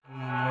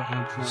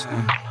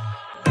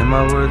Am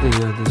I worthy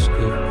of this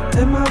gift?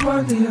 Am I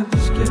worthy of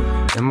this gift?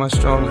 Am I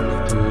strong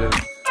enough to live?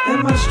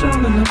 Am I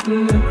strong enough to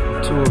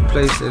live? To a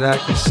place that I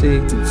can see.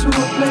 To a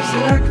place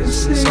that I can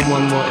see.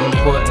 Someone more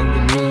important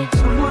than me.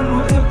 Someone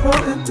more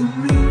important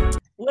than me.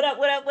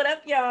 What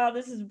up, y'all?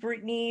 This is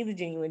Brittany, the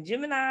Genuine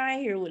Gemini,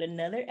 here with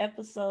another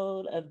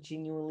episode of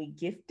Genuinely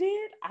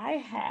Gifted. I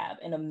have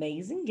an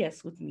amazing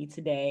guest with me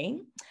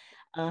today.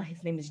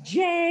 His name is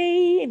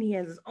Jay, and he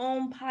has his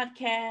own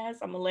podcast.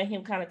 I'm going to let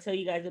him kind of tell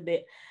you guys a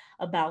bit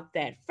about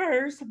that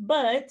first,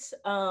 but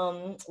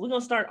we're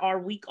going to start our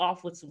week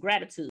off with some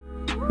gratitude.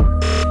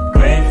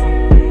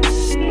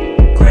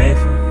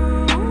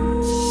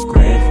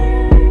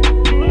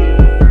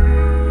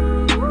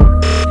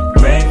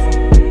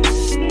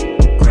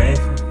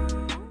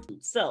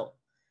 So,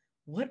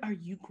 what are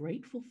you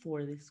grateful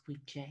for this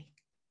week, Jay?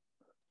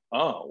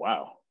 Oh,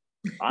 wow.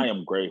 I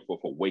am grateful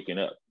for waking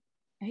up.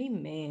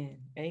 Amen.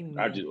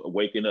 I just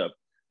waking up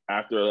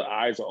after the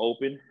eyes are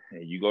open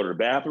and you go to the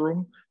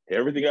bathroom.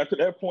 Everything after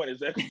that point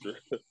is extra.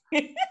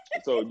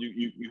 So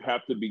you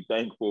have to be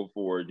thankful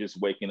for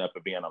just waking up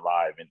and being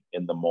alive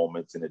in the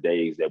moments and the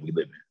days that we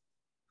live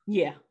in.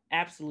 Yeah,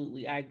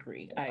 absolutely. I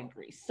agree.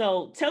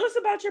 So tell us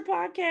about your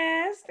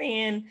podcast,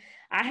 and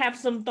I have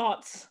some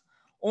thoughts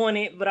on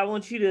it, but I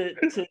want you to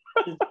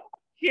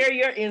share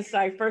your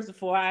insight first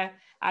before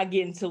I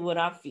get into what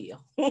I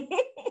feel.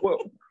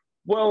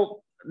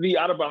 well, the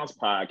Outta Bound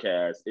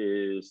Podcast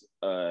is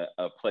a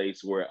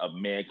place where Black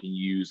man can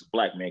use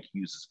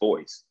his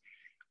voice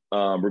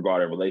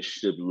regarding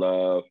relationship,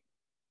 love,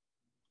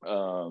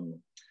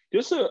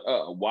 just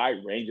a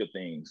wide range of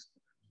things.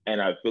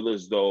 And I feel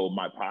as though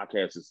my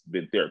podcast has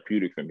been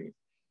therapeutic for me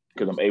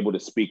because I'm able to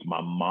speak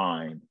my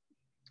mind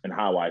and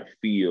how I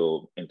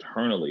feel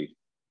internally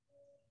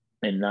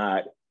and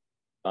not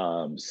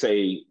not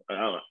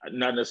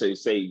necessarily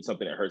say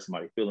something that hurts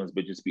somebody's feelings,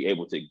 but just be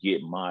able to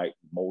get my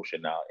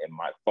emotion out and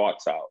my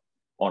thoughts out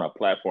on a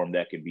platform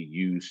that can be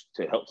used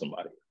to help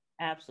somebody.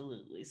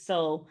 Absolutely.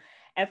 So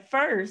at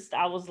first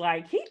I was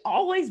like, he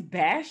always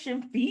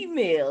bashing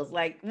females.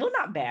 Like, well,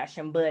 not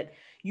bashing, but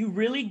you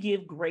really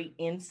give great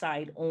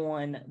insight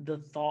on the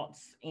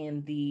thoughts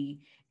and the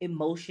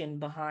emotion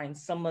behind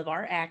some of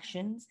our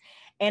actions.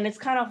 And it's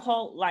kind of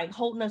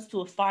holding us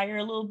to a fire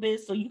a little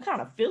bit. So you kind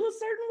of feel a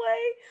certain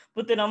way,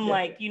 but then I'm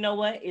like, you know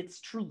what?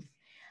 It's truth.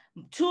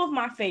 Two of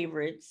my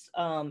favorites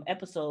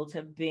episodes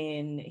have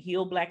been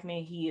Heal Black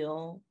Men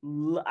Heal.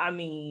 I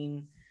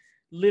mean,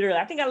 literally,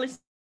 I think I listened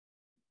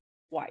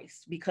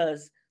twice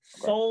because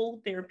so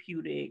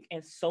therapeutic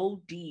and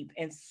so deep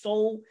and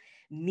so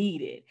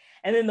needed.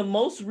 And then the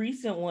most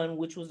recent one,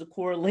 which was a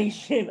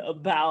correlation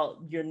about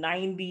your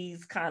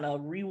 90s kind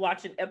of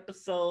rewatching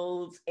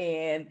episodes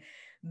and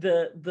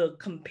the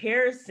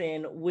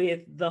comparison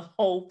with the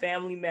whole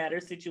Family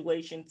Matters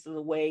situation to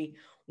the way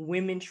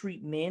women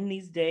treat men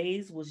these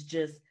days was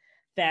just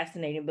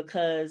fascinating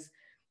because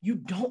you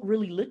don't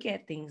really look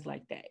at things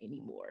like that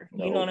anymore.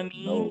 You know what I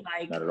mean? No,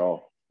 like, not at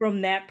all.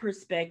 From that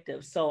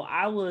perspective. So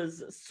I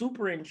was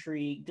super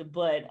intrigued,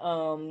 but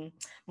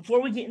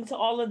before we get into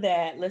all of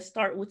that, let's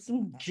start with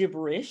some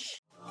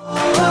gibberish.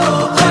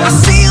 I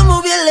see you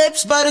move your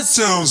lips, but it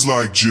sounds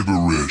like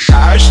gibberish.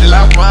 I should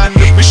like my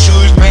nipple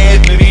shoes,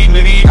 man,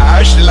 nitty.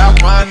 I should like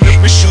my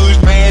nipple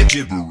shoes, man,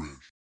 gibberish.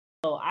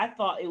 So I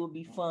thought it would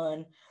be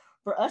fun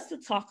for us to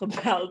talk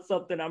about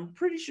something I'm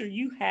pretty sure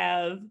you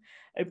have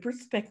a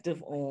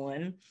perspective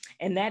on,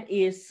 and that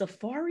is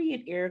Safari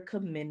and Erica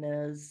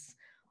Mena's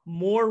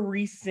more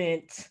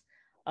recent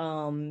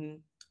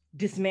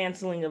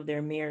dismantling of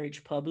their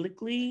marriage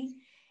publicly.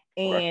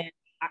 And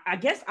I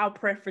guess I'll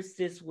preface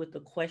this with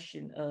the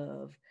question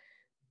of,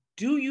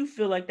 do you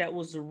feel like that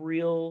was a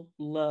real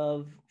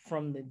love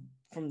from the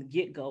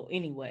get-go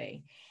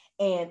anyway?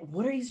 And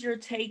what is your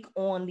take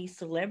on these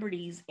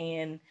celebrities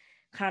and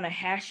kind of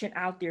hashing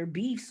out their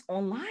beefs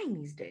online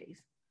these days?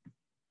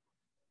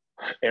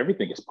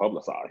 Everything is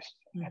publicized.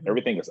 Mm-hmm.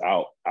 Everything is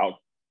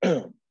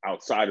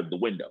outside of the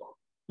window.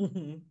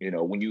 Mm-hmm. You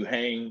know, when you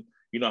hang,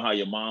 you know how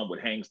your mom would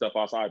hang stuff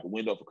outside the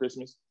window for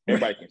Christmas?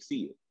 Everybody can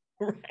see it.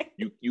 Right.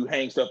 You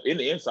hang stuff in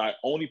the inside,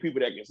 only people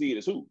that can see it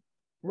is who?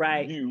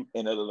 Right. You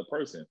and another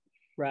person.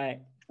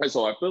 Right. And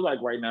so I feel like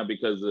right now,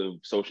 because of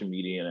social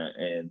media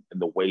and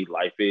the way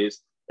life is,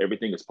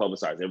 everything is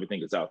publicized,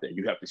 everything is out there.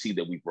 You have to see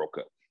that we broke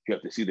up. You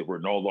have to see that we're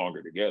no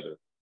longer together.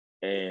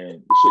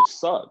 And shit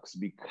sucks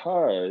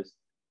because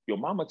your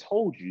mama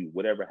told you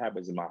whatever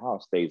happens in my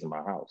house stays in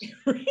my house.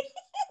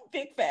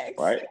 Big facts.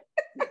 Right?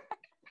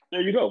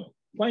 There you go.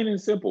 Plain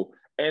and simple.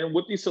 And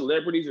with these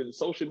celebrities and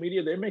social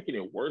media, they're making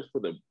it worse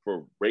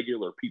for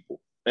regular people.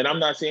 And I'm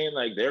not saying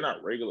like they're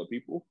not regular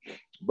people,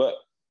 but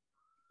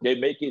they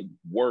make it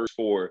worse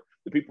for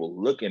the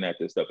people looking at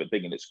this stuff and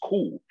thinking it's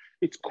cool.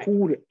 It's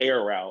cool to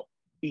air out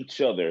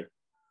each other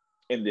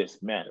in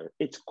this manner.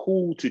 It's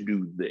cool to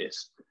do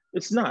this.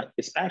 It's not.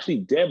 It's actually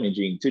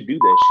damaging to do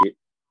that shit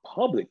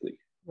publicly.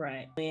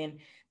 Right. And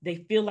they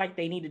feel like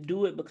they need to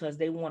do it because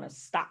they want to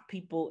stop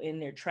people in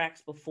their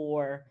tracks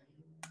before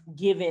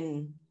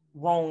giving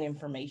wrong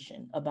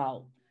information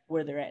about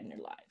where they're at in their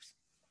lives?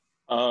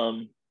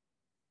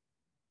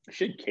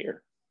 Shouldn't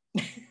care.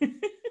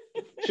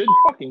 Shouldn't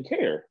fucking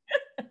care.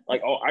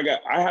 Like, oh,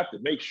 I have to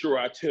make sure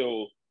I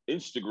tell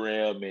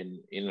Instagram and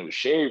the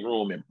Shade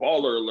Room and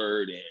Baller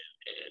Alert and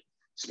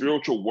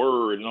Spiritual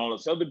Word and all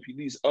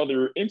these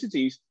other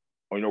entities,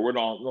 we're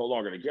no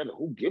longer together.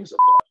 Who gives a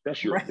fuck?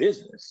 That's your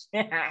business.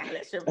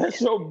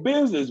 That's your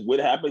business. What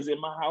happens in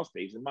my house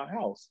stays in my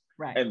house.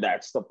 Right. And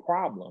that's the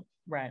problem.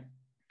 Right.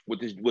 With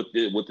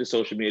the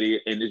social media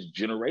and this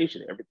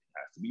generation, everything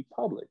has to be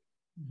public.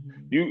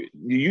 Do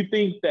you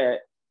think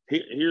that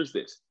here's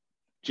this?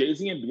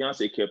 Jay-Z and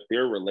Beyonce kept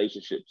their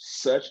relationship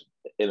such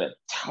in a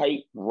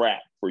tight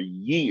wrap for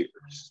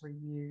years.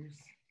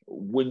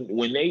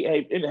 When they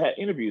had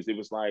interviews, it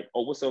was like,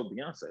 oh, what's up with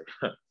Beyonce?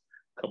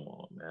 Come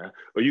on, man.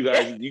 Are you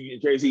guys,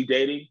 Jay-Z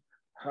dating?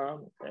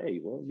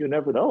 Hey, well, you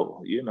never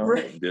know.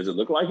 Right. Does it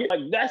look like it?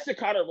 Like, that's the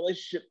kind of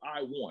relationship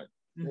I want.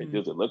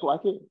 Does it look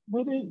like it?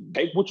 Well, then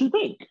take what you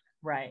think.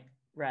 Right.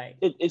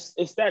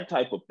 It's that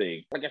type of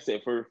thing. Like I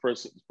said, for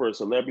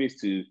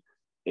celebrities to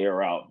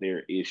air out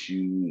their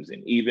issues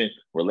and even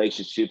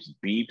relationships,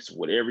 beefs,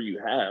 whatever you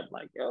have,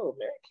 like, yo,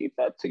 man, keep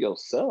that to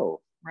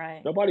yourself.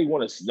 Right. Nobody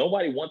wants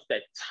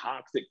that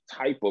toxic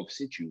type of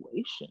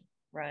situation.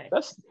 Right.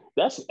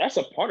 That's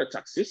a part of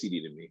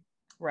toxicity to me.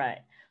 Right.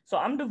 So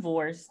I'm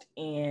divorced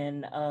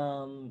and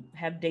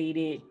have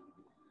dated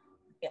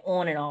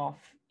on and off,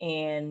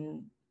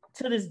 and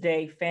to this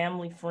day,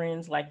 family,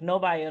 friends, like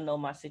nobody will know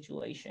my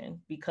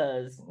situation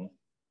because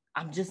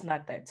I'm just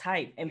not that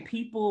type. And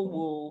people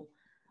will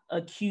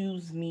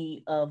accuse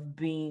me of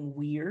being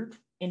weird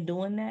in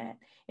doing that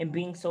and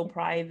being so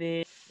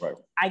private. Right.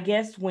 I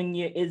guess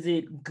is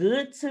it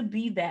good to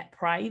be that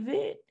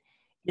private?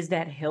 Is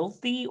that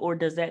healthy, or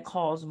does that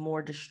cause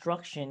more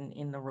destruction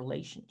in the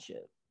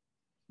relationship?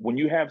 When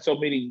you have so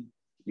many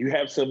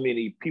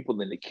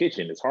people in the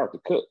kitchen, it's hard to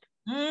cook.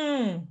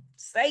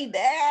 Say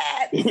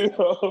that. And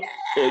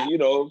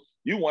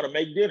you want to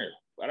make dinner,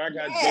 but I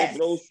got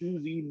Joe,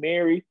 Susie,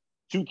 Mary,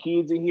 2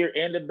 kids in here,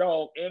 and the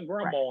dog, and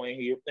grandma in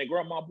here, and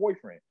grandma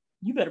boyfriend.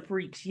 You better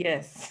preach,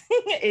 yes.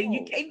 And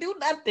you can't do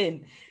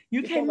nothing.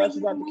 You can't mess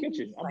about the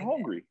kitchen. I'm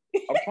hungry.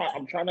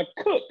 I'm trying to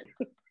cook.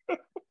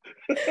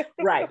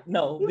 Right.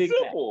 No, it's big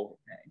simple.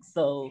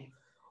 So,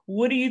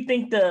 what do you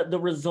think the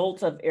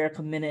results of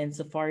Erica Mena and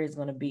Safari is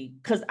going to be?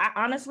 Because I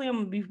honestly,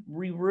 I'm going to be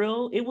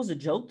real. It was a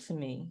joke to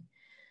me.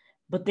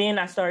 But then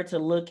I started to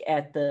look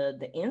at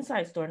the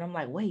inside story and I'm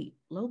like, wait,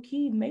 low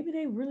key, maybe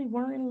they really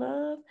were in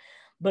love.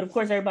 But of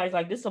course, everybody's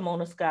like, this is a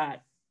Mona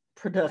Scott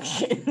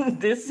production.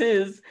 This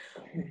is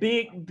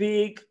big,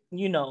 big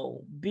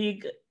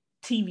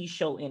TV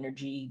show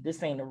energy.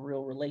 This ain't a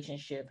real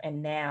relationship.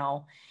 And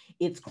now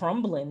it's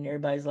crumbling.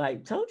 Everybody's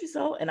like, told you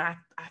so. And I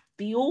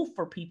feel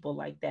for people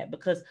like that,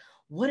 because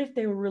what if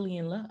they were really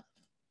in love?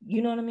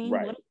 You know what I mean?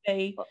 Right. What if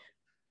they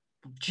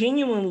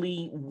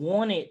genuinely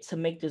wanted to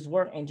make this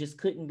work and just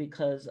couldn't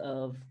because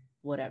of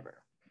whatever?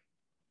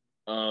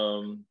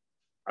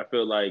 I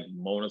feel like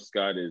Mona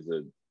Scott is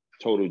a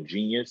total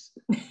genius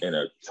and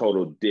a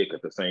total dick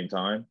at the same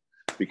time,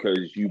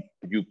 because you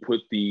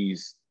put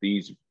these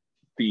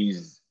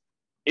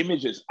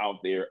images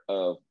out there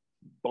of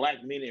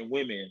Black men and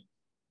women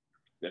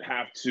that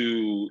have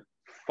to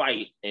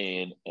fight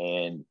and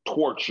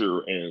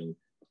torture and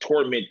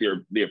torment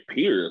their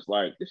peers.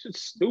 Like, this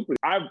is stupid.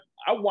 I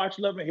watched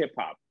Love and Hip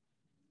Hop,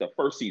 the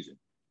first season.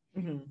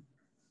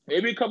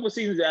 Maybe a couple of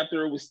seasons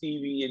after, it was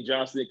Stevie and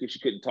Jocelyn because she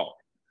couldn't talk.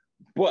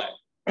 But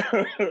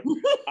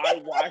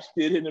I watched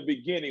it in the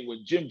beginning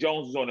when Jim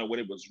Jones was on it, when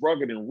it was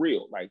rugged and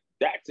real. Like,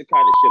 that's the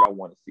kind of shit I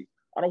want to see.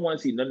 I don't want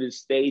to see none of this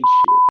stage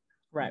shit.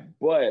 Right.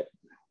 But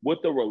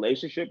with the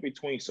relationship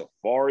between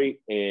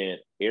Safari and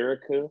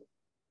Erica,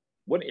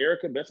 wasn't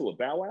Erica messing with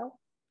Bow Wow?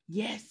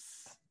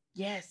 Yes.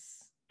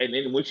 And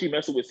then when she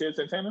messed with Sid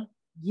Santana?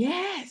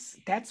 Yes.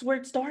 That's where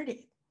it started.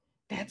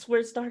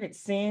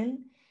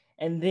 Sin.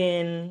 And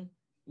then,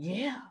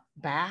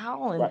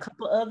 Bow and a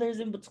couple others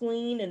in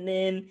between. And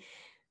then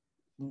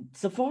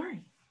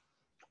Safari.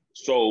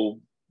 So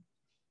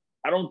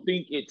I don't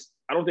think it's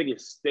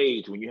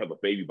staged when you have a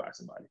baby by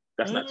somebody.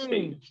 That's not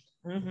staged.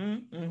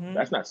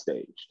 That's not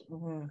staged.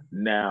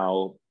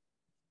 Now,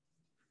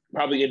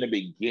 probably in the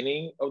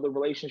beginning of the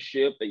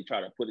relationship, they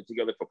try to put it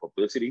together for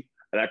publicity.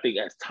 And I think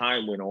as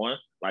time went on,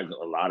 like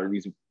a lot of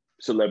these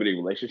celebrity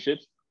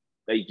relationships,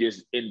 they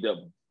just end up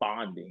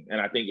bonding.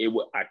 And I think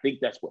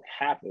that's what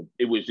happened.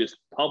 It was just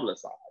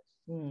publicized.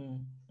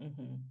 And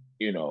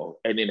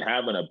then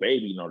having a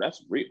baby,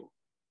 that's real.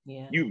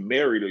 Yeah. You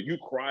married her, you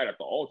cried at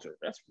the altar.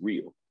 That's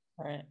real.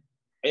 Right.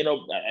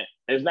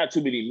 There's not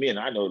too many men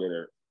I know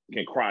that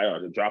can cry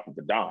at the drop of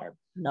a dime.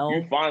 No.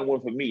 You find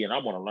one for me, and I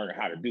want to learn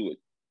how to do it.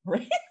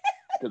 Right.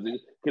 Because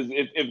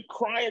if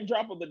crying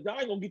drop of the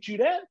dime gonna get you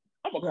that,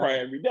 I'm gonna cry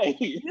every day.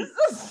 I'm gonna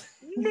cry.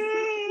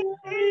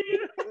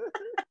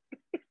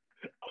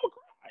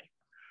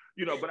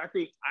 But I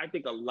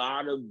think a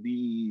lot of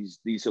these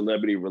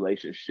celebrity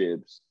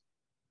relationships,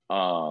 a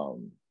lot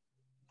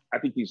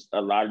of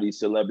these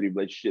celebrity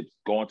relationships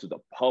going to the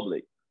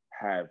public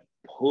have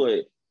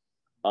put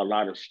a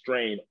lot of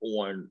strain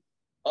on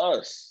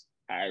us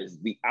as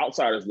the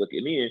outsiders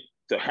looking in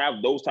to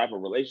have those type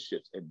of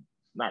relationships, and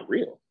it's not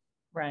real.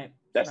 Right.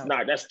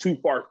 That's too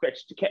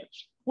far-fetched to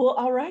catch. Well,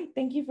 all right.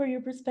 Thank you for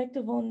your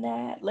perspective on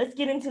that. Let's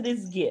get into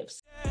these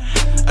gifts.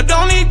 I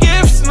don't need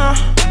gifts, no.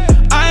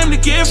 I am the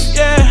gift,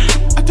 yeah.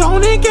 I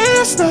don't need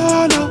gifts, no.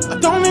 I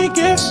don't need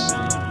gifts.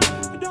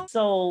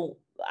 So,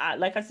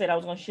 like I said, I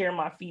was going to share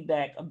my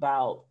feedback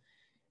about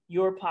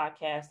your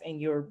podcast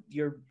and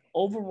your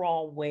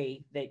overall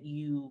way that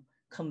you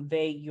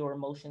convey your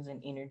emotions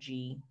and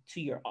energy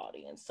to your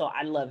audience. So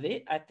I love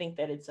it. I think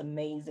that it's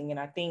amazing. And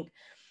I think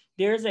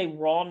there's a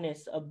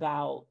rawness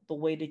about the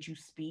way that you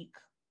speak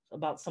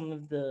about some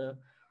of the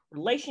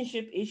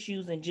relationship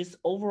issues and just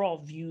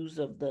overall views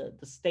of the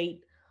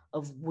state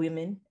of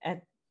women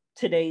at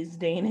today's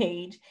day and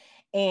age.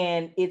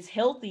 And it's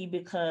healthy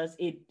because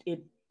it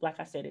like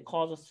I said, it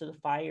calls us to the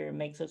fire and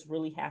makes us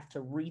really have to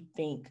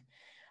rethink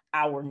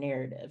our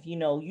narrative. You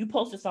know, you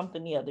posted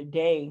something the other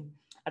day,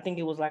 I think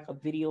it was like a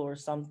video or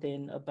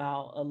something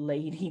about a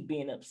lady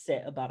being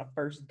upset about a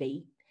first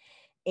date.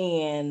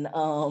 And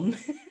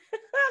that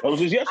was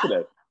just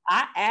yesterday.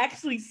 I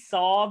actually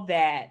saw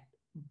that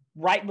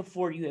right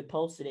before you had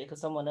posted it because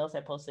someone else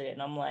had posted it.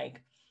 And I'm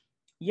like,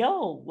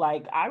 yo,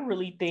 like, I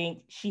really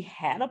think she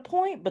had a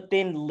point. But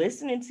then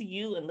listening to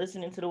you and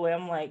listening to the way,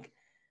 I'm like,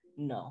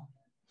 no,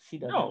 she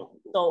doesn't. No,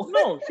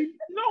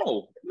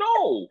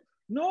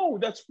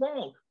 that's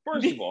wrong.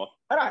 First of all,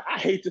 I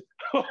hate to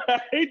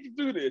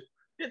do this.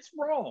 It's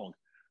wrong.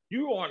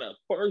 You're on a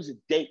first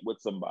date with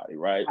somebody,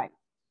 right?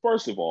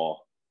 First of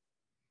all,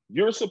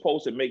 you're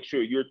supposed to make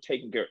sure you're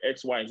taking care of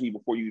X, Y, and Z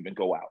before you even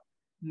go out.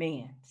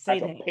 Man,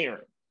 as a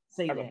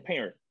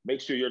parent,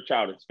 make sure your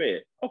child is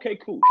fed. Okay,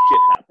 cool. Shit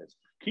happens.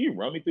 Can you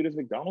run me through this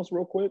McDonald's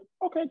real quick?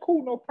 Okay,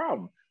 cool, no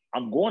problem.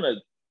 I'm going to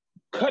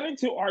cut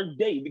into our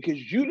day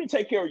because you didn't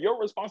take care of your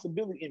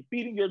responsibility in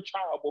feeding your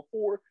child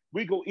before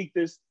we go eat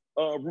this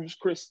Ruth's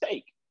Chris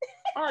steak.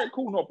 All right,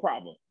 cool, no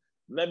problem.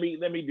 Let me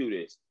do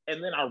this.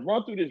 And then I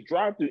run through this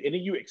drive-through, and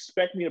then you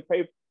expect me to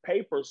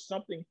pay for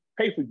something,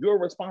 pay for your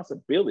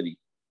responsibility.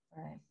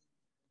 Right.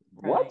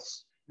 What?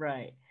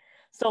 Right.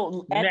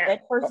 So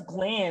at first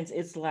glance,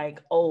 it's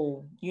like,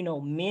 oh, you know,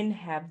 men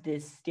have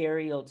this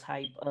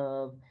stereotype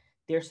of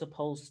they're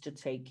supposed to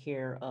take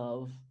care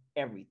of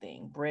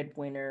everything,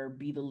 breadwinner,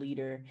 be the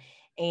leader.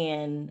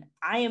 And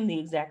I am the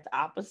exact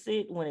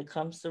opposite when it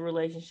comes to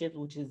relationships,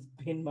 which has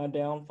been my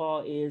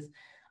downfall, is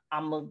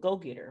I'm a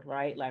go-getter,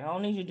 right? Like, I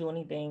don't need you to do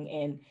anything.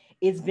 And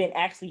it's been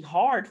actually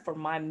hard for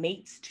my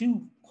mates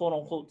to, quote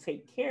unquote,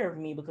 take care of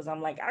me because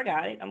I'm like, I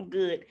got it, I'm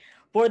good,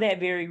 for that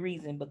very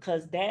reason,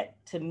 because that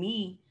to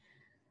me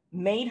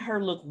made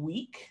her look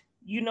weak,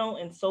 you know,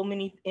 in so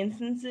many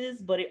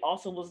instances. But it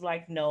also was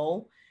like,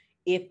 no,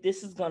 if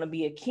this is going to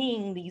be a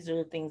king, these are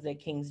the things that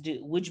kings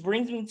do. Which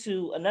brings me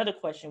to another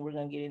question we're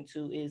going to get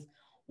into is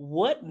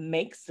what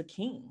makes a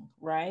king,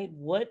 right?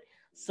 What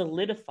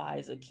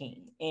solidifies a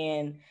king?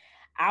 And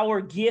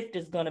our gift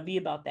is going to be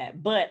about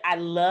that. But I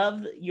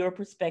love your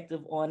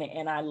perspective on it.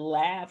 And I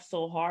laugh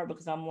so hard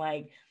because I'm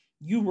like,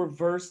 you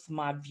reversed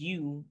my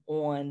view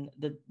on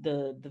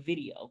the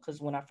video. Because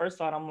when I first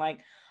saw it, I'm like,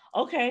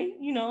 okay,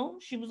 you know,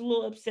 she was a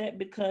little upset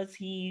because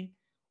he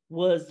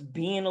was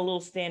being a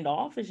little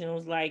standoffish and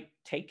was like,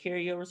 take care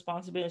of your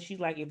responsibility. She's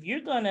like, if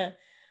you're gonna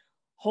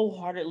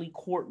wholeheartedly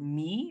court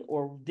me,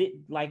 or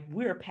like,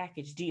 we're a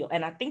package deal.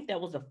 And I think that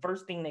was the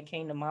first thing that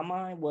came to my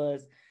mind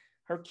was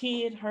her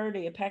kid,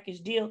 they a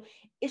package deal.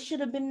 It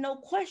should have been no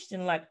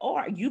question like, oh,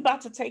 are you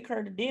about to take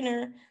her to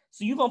dinner?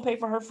 So you gonna pay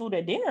for her food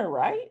at dinner,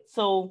 right?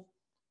 So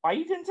why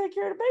you couldn't take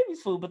care of the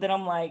baby's food? But then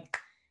I'm like,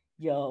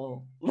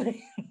 yo,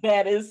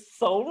 that is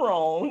so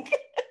wrong.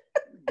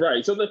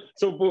 Right. So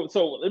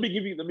let me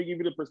give you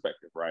the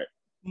perspective, right?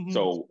 Mm-hmm.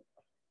 So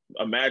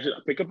imagine I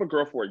pick up a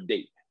girl for a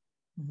date,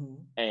 mm-hmm.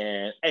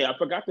 and hey, I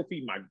forgot to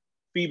feed my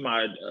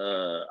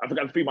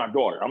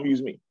daughter. I'm gonna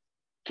use me.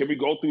 Can we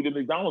go through the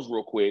McDonald's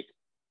real quick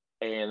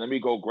and let me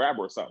go grab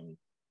her something?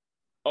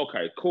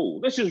 Okay, cool.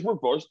 Let's just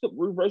reverse the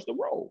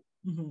role.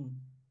 Mm-hmm.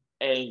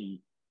 And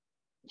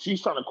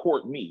she's trying to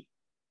court me.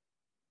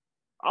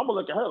 I'm gonna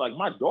look at her like,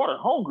 my daughter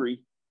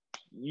hungry.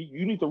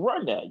 You need to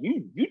run that.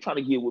 You trying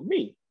to get with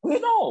me.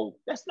 No,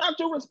 that's not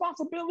your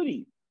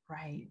responsibility.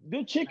 Right.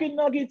 The chicken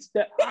nuggets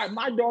that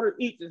my daughter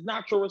eats is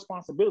not your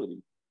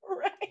responsibility.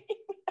 Right.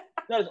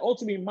 That is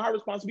ultimately my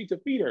responsibility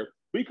to feed her.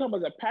 We come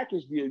as a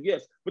package deal,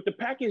 yes, but the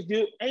package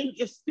deal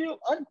it's still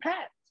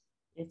unpacked.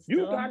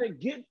 You gotta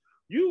get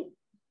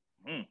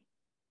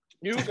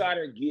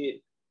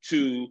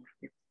to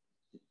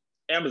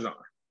Amazon.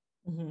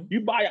 Mm-hmm.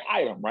 You buy an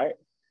item, right?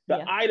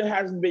 The item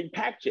hasn't been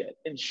packed yet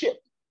and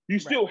shipped. You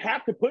still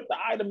have to put the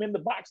item in the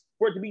box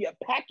for it to be a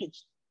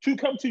package to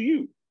come to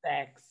you.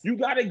 Facts. You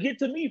got to get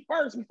to me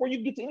first before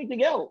you get to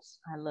anything else.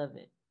 I love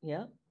it.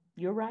 Yep,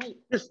 you're right.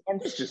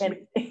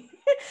 Me.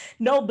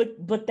 No,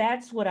 but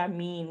that's what I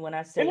mean when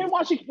I say. And then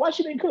why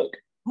she didn't cook?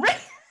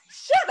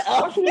 Shut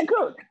up. Why she didn't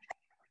cook?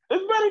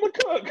 It's better to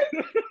cook.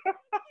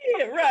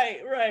 Yeah,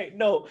 right.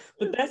 No,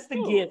 but that's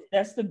the gift.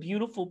 That's the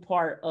beautiful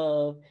part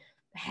of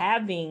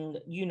having,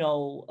 you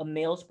know, a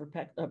male's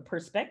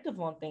perspective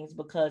on things,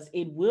 because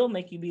it will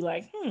make you be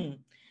like,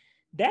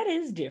 that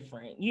is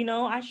different. You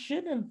know, I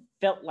shouldn't have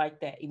felt like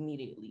that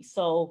immediately.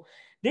 So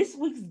this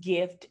week's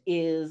gift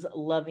is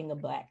loving a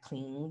Black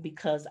king,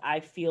 because I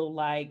feel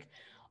like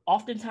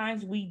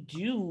oftentimes we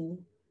do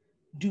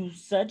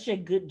such a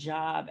good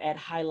job at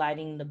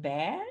highlighting the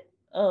bad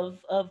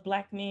of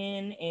Black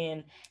men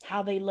and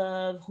how they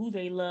love, who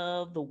they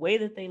love, the way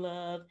that they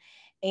love.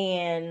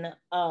 And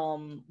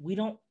we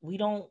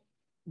don't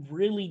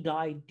really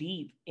dive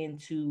deep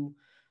into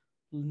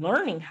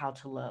learning how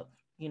to love,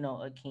 you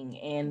know, a king,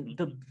 and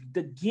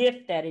the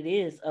gift that it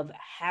is of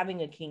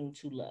having a king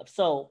to love.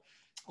 So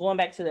going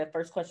back to that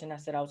first question I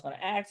said I was going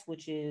to ask,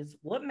 which is,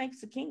 what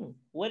makes a king?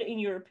 What in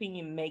your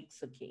opinion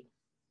makes a king?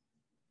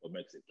 What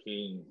makes a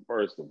king,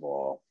 first of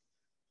all,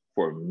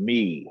 for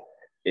me,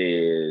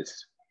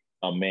 is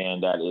a man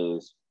that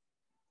is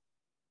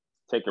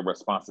taking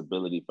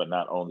responsibility for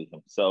not only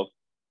himself,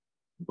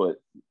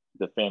 but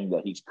the family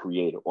that he's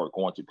created or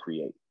going to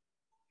create.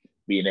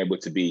 Being able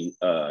to be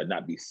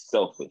not be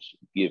selfish,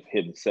 give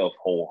himself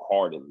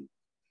wholeheartedly.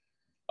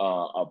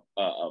 A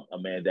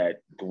man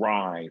that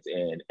grinds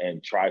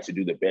and tries to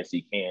do the best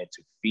he can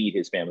to feed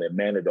his family. A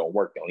man that don't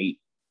work, don't eat.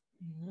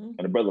 And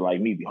a brother like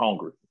me be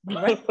hungry.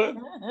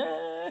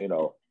 You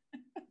know,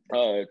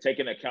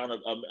 taking account of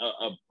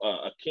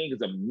a king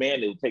is a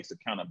man that takes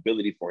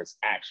accountability for his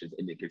actions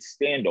and that can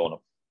stand on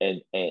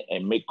them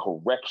and make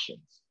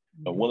corrections,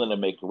 and willing to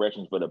make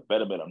corrections for the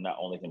betterment of not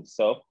only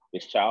himself,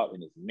 his child,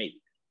 and his mate.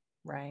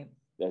 Right.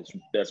 That's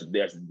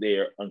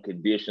there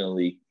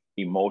unconditionally,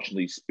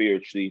 emotionally,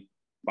 spiritually,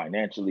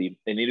 financially,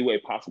 in any way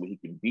possible. He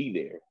can be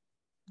there.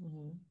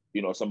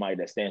 You know, somebody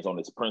that stands on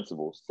his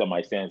principles,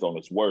 somebody stands on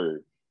his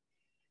word,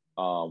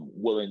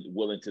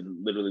 willing to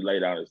literally lay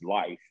down his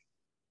life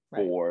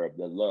for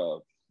the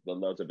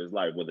loves of his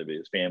life, whether it be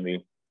his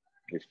family,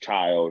 his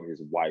child,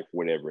 his wife,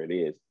 whatever it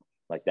is.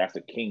 Like, that's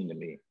a king to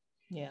me.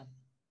 Yeah.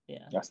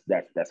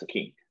 That's a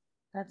king.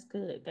 That's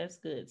good. That's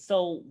good.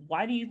 So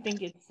why do you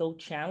think it's so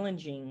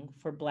challenging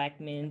for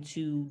Black men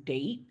to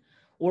date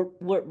or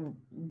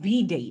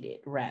be dated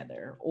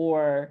rather,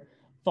 or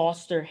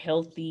foster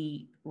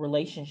healthy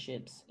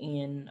relationships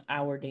in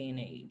our day and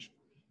age?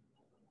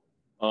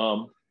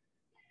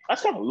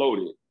 That's kind of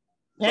loaded.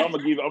 So I'm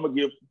gonna give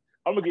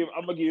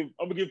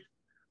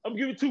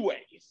it two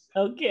ways.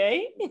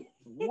 Okay.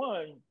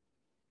 One,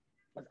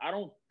 I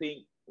don't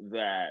think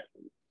that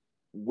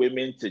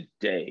women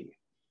today,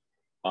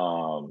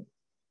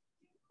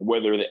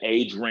 whether the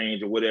age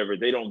range or whatever,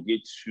 they don't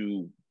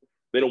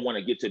want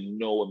to get to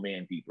know a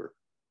man deeper.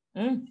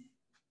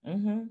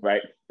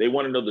 Right? They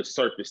want to know the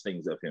surface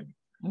things of him.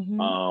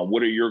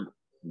 What are your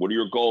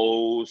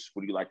goals?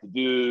 What do you like to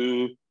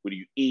do? What do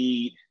you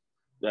eat?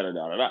 Da da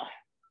da da da.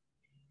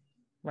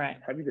 Right.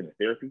 Have you been to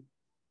therapy?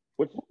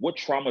 What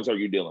traumas are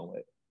you dealing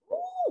with?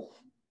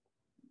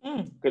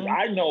 Because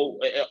I know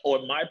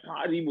on my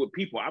pod, even with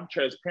people, I'm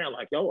transparent.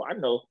 Like, yo, I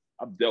know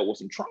I've dealt with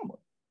some trauma.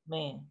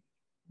 Man.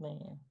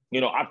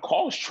 You know, I've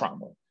caused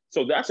trauma.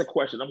 So that's a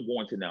question I'm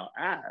going to now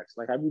ask.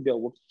 Like, have you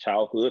dealt with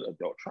childhood,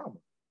 adult trauma?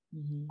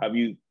 Have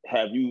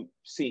you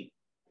seen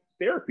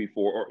therapy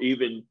for, or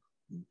even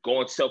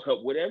going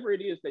self-help, whatever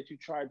it is that you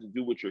tried to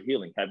do with your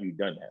healing? Have you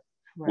done that?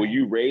 Right. Were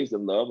you raised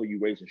in love or you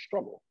raised in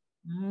struggle?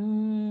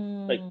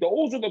 Like,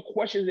 those are the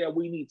questions that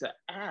we need to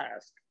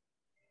ask.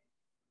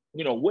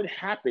 You know, what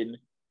happened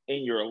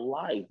in your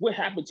life? What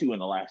happened to you in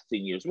the last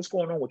 10 years? What's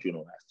going on with you in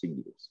the last 10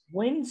 years?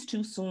 When's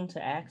too soon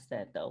to ask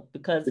that, though?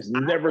 Because it's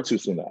never too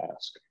soon to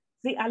ask.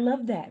 See, I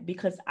love that,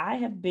 because I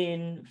have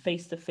been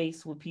face to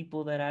face with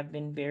people that I've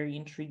been very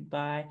intrigued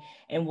by,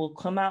 and will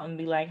come out and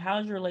be like,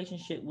 how's your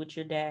relationship with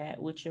your dad,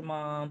 with your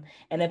mom?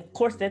 And of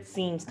course that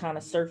seems kind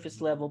of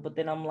surface level, but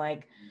then I'm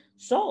like,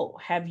 so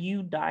have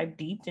you dived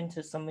deep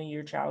into some of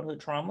your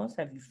childhood traumas?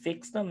 Have you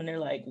fixed them? And they're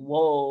like,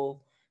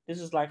 whoa, this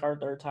is like our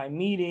third time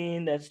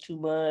meeting. That's too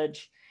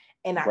much.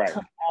 And I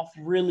come off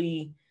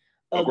really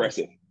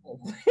aggressive.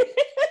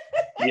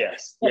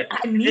 Yes.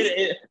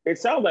 It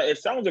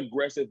sounds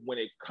aggressive when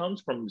it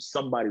comes from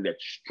somebody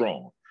that's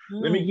strong.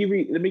 Let me give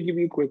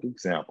you a quick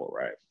example,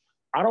 right?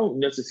 I don't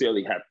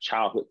necessarily have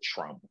childhood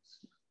traumas.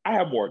 I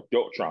have more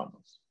adult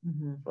traumas,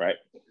 right?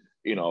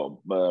 You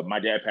know, my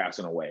dad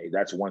passing away,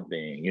 that's one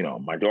thing. You know,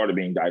 my daughter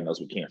being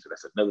diagnosed with cancer,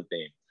 that's another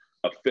thing.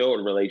 A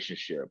failed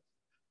relationship,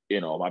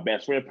 you know, my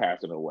best friend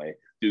passing away,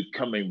 to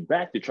coming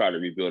back to try to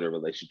rebuild a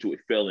relationship, to it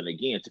failing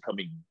again, to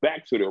coming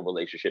back to the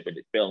relationship and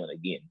it failing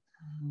again.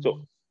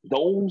 So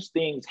those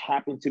things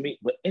happened to me,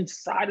 but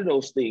inside of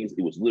those things,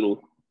 it was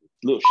little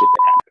shit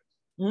that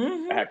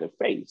happened. I had to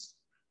face.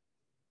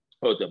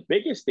 But the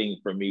biggest thing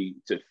for me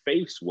to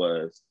face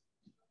was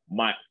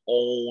my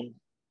own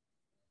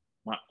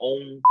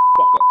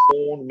fuck-ups,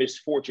 own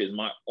misfortunes,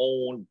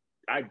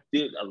 I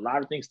did a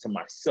lot of things to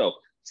myself,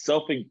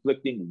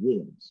 self-inflicting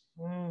wounds.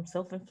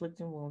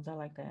 Self-inflicting wounds, I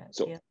like that.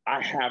 So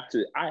I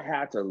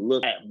had to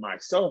look at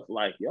myself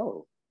like,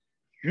 yo,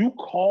 you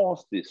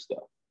caused this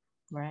stuff.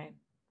 Right.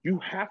 You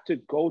have to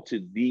go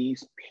to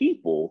these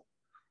people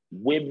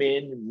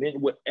women, men,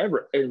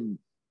 whatever, and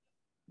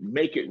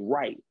make it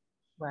right.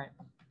 Right.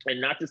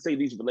 And not to say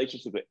these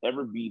relationships will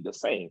ever be the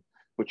same,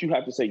 but you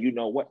have to say, you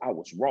know what, I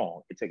was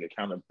wrong and take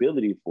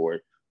accountability for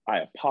it. I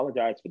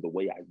apologize for the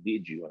way I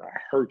did you and I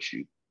hurt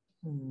you.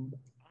 Mm-hmm.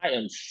 I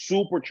am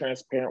super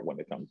transparent when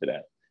it comes to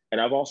that.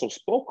 And I've also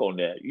spoke on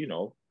that, you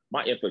know,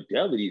 my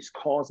infidelities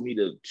caused me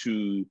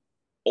to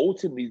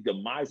ultimately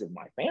demise of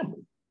my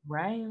family.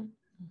 Right.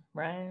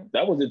 Right.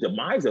 That was the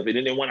demise of it.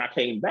 And then when I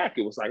came back,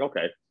 it was like,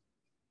 okay,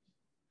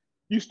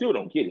 you still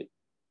don't get it.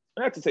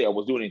 Not to say I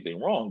was doing anything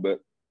wrong, but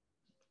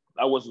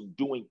I wasn't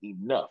doing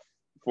enough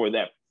for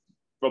that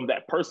from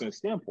that person's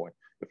standpoint.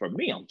 But for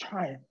me, I'm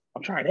trying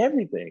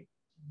everything.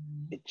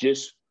 It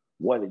just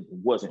wasn't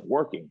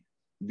working.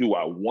 Do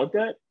I want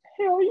that?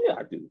 Hell yeah,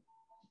 I do.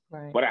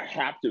 Right. But I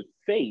have to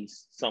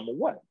face some of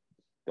what?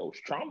 Those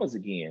traumas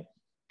again.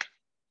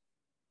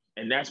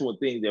 And that's one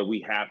thing that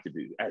we have to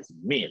do as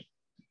men.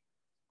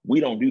 We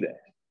don't do that.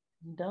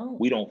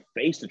 We don't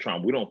face the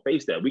trauma. We don't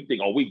face that. We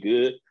think, oh, we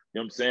good. You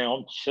know what I'm saying?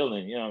 I'm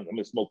chilling. You know, I'm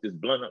gonna smoke this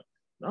blunt up.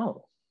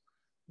 No.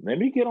 Let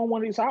me get on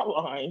one of these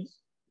hotlines,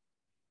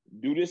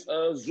 do this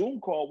Zoom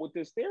call with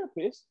this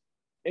therapist,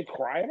 and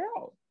cry it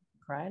out.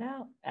 Cry it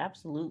out.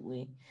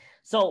 Absolutely.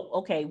 So,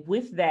 okay,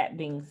 with that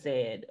being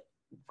said,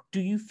 do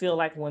you feel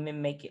like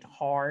women make it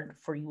hard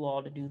for you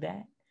all to do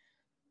that?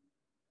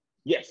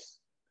 Yes.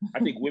 I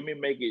think women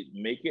make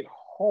it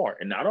hard.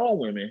 And not all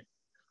women.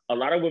 A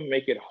lot of women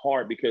make it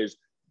hard because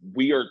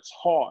we are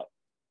taught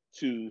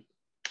to, you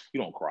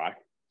don't cry.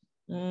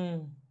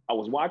 Mm. I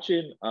was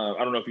watching, I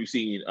don't know if you've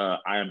seen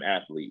I Am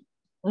Athlete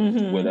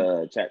Mm-hmm.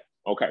 with Chat.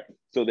 Okay.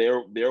 So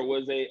there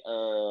was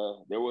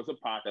a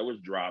pot that was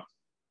dropped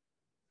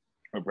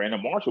where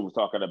Brandon Marshall was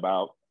talking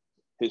about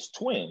his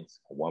twins,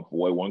 one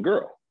boy, one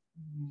girl.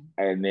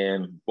 Mm-hmm. And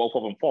then both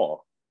of them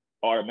fall.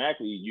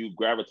 Automatically you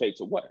gravitate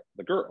to what?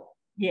 The girl.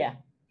 Yeah.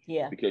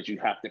 Yeah. Because you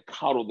have to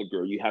coddle the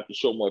girl. You have to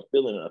show more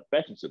feeling and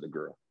affection to the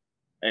girl.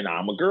 And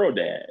I'm a girl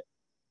dad.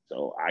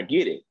 So I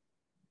get it.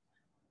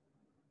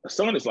 The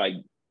son is like,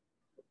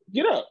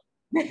 get up,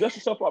 dust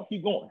yourself up,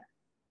 keep going.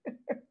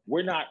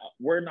 We're not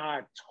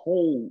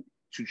told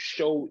to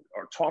show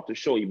or taught to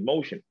show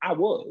emotion. I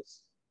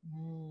was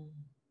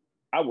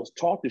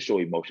taught to show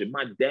emotion.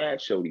 My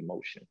dad showed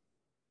emotion.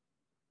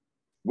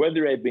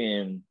 Whether it had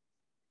been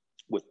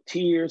with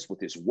tears, with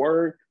his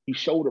word, he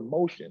showed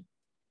emotion.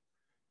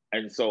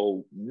 And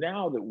so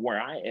now that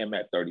where I am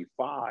at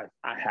 35,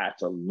 I had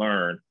to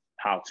learn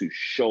how to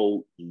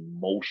show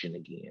emotion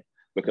again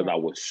because I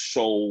was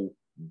so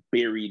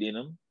buried in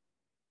them.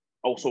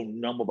 I was so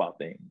numb about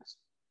things.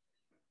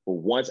 But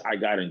once I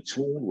got in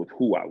tune with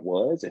who I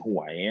was and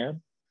who I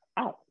am,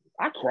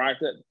 I cried.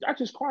 I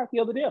just cried the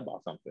other day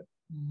about something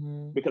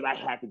because I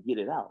had to get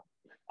it out.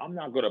 I'm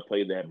not going to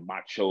play that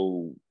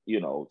macho,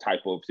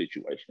 type of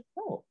situation.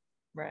 No,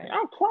 right.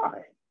 I'll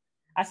cry.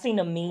 I seen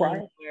a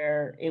meme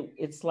where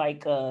it's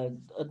like a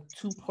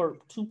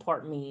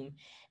two-part meme,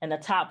 and the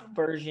top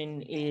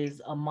version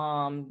is a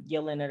mom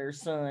yelling at her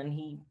son.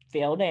 He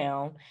fell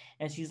down,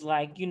 and she's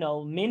like,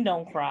 men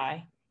don't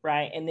cry,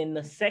 right? And then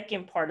the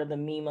second part of the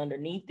meme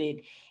underneath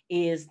it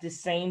is the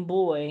same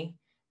boy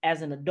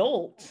as an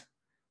adult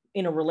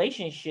in a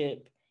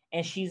relationship,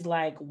 and she's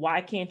like,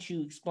 why can't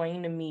you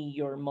explain to me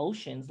your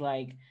emotions?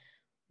 Like,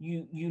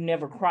 you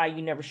never cry,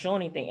 you never show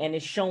anything. And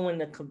it's showing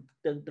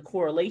the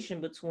correlation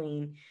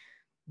between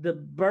the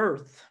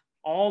birth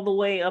all the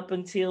way up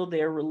until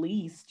they're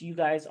released. You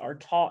guys are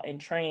taught and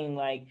trained,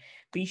 like,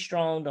 be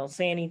strong, don't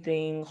say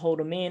anything, hold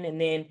them in. And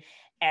then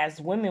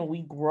as women,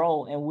 we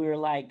grow and we're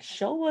like,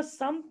 show us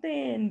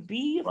something,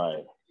 be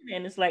right.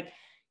 And it's like,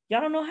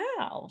 y'all don't know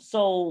how.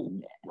 So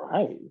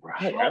right.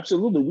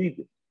 Absolutely.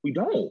 We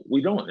don't.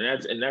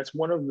 And that's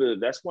one of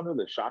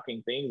the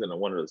shocking things and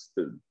one of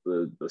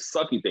the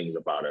sucky things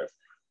about us.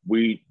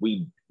 We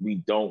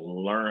don't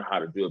learn how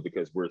to do it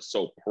because we're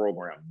so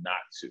programmed not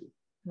to.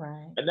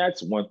 Right. And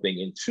that's one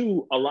thing. And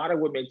two, a lot of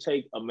women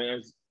take a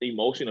man's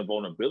emotion and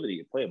vulnerability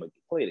and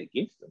play it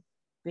against them.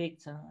 Big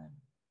time.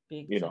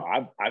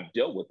 I've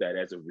dealt with that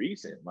as a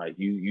recent. Like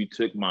you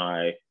took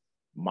my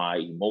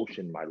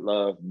emotion, my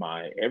love,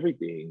 my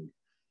everything,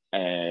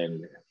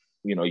 and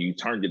you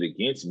turned it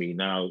against me.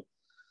 Now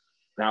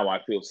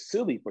I feel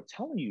silly for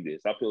telling you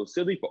this. I feel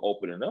silly for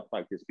opening up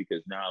like this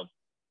because now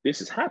this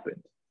has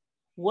happened.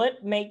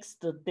 What makes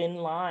the thin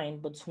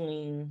line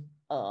between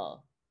a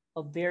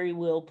very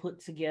well put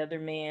together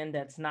man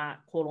that's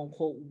not quote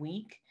unquote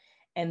weak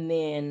and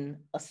then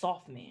a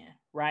soft man,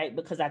 right?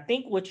 Because I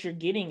think what you're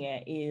getting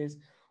at is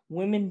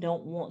women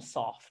don't want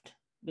soft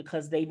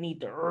because they need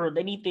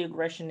the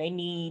aggression. They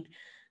need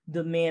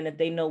the man that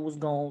they know was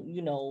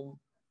going,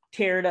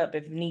 tear it up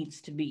if it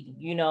needs to be,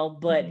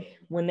 but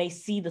when they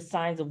see the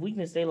signs of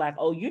weakness, they're like,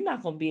 oh, you're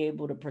not going to be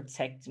able to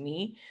protect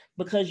me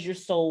because you're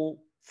so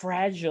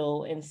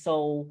fragile and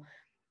so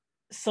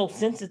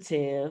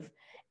sensitive.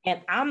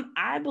 And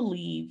I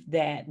believe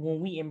that when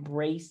we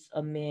embrace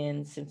a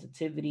man's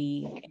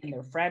sensitivity and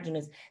their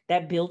fragileness,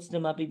 that builds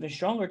them up even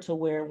stronger to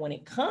where when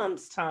it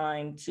comes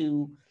time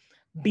to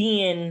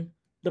being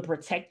the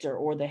protector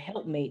or the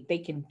helpmate, they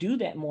can do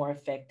that more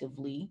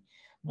effectively.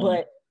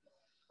 But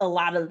a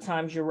lot of the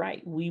times you're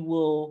right. We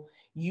will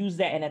use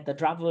that, and at the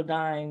drop of a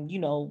dime,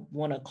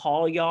 want to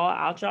call y'all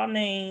out y'all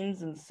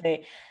names and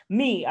say,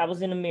 me, I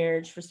was in a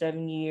marriage for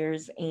 7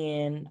 years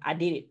and I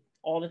did it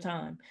all the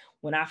time.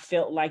 When I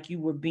felt like you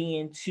were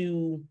being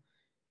too,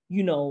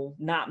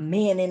 not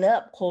manning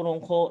up, quote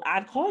unquote,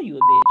 I'd call you a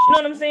bitch. You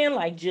know what I'm saying?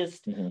 Like,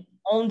 just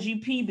on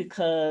GP,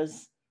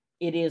 because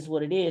it is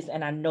what it is.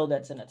 And I know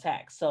that's an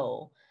attack.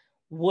 So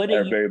what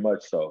are you? Very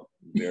much so.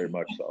 Very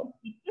much so.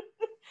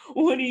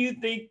 What do you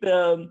think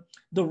the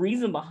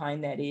reason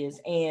behind that is?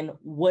 And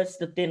what's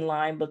the thin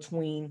line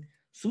between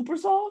super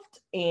soft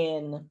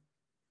and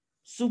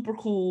super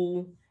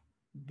cool,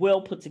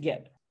 well put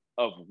together?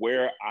 Of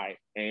where I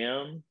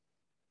am,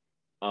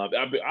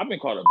 I've been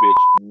called a bitch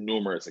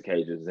numerous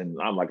occasions, and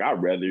I'm like,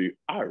 I'd rather you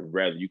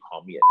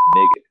call me a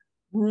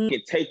nigga. I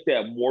can take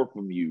that more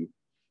from you,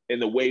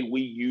 and the way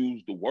we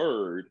use the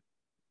word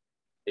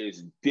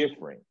is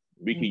different.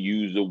 We can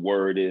use the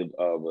word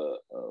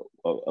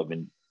of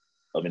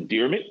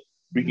endearment.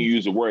 We can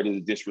use the word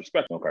as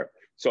disrespect. Okay,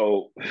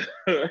 so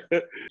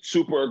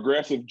super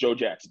aggressive Joe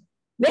Jackson,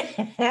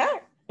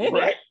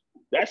 right?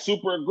 That's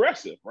super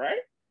aggressive, right?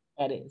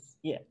 That is,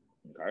 yeah.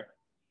 Okay.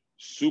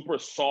 Super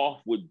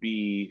soft would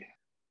be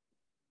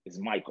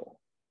Michael.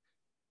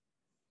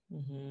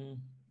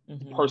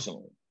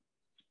 Personally.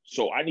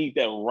 So I need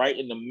that right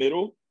in the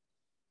middle.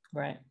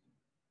 Right.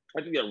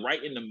 I think that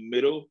right in the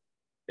middle,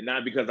 and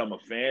not because I'm a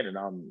fan and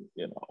I'm,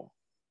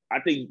 I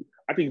think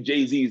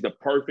Jay-Z is the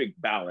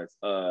perfect balance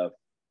of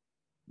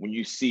when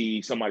you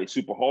see somebody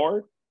super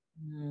hard,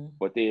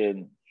 but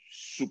then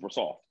super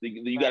soft.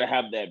 You got to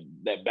have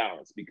that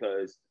balance,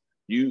 because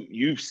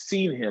you've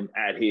seen him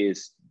at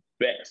his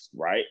best,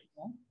 right?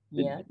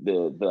 Yeah.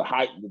 The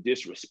height, the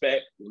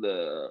disrespect,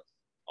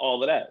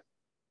 all of that.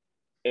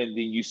 And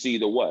then you see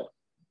the what?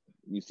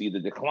 You see the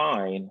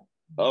decline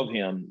of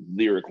him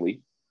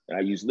lyrically. And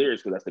I use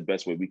lyrics because that's the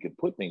best way we can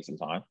put things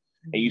sometimes.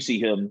 And you see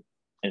him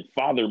in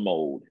father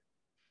mode.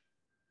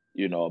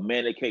 A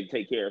man that can't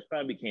take care of his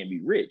family can't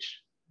be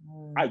rich.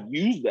 I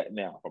use that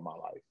now for my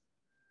life.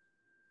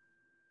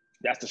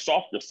 That's the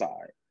softer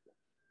side.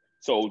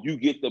 So you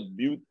get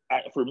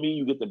for me,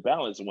 you get the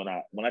balance. When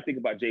I think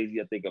about Jay-Z,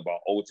 I think about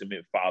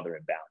ultimate father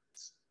and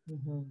balance.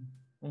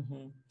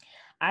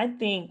 I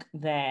think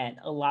that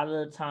a lot of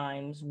the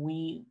times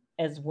we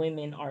as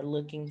women are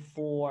looking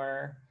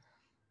for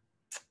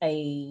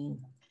the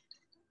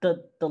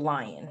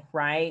lion,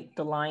 right?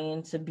 The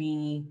lion to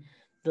be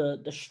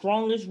the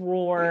strongest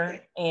roar,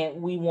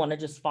 and we want to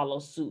just follow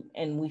suit.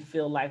 And we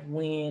feel like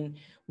when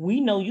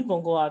we know you're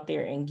gonna go out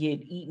there and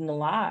get eaten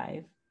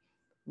alive,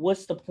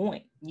 what's the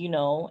point?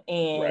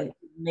 And right. It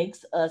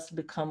makes us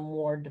become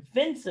more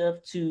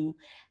defensive to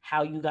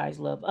how you guys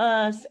love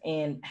us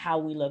and how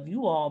we love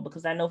you all.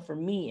 Because I know for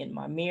me in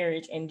my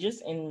marriage and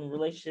just in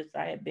relationships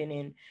I had been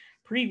in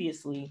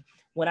previously,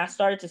 when I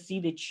started to see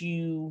that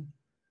you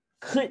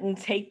couldn't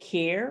take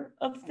care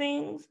of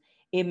things,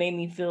 it made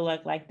me feel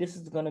like this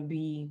is going to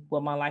be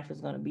what my life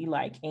is going to be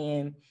like.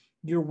 And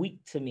you're weak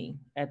to me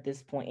at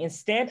this point. A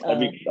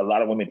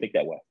lot of women think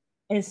that way.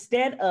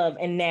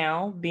 And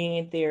now being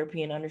in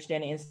therapy and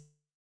understanding, and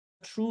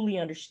truly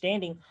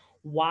understanding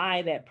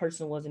why that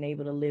person wasn't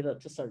able to live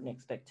up to certain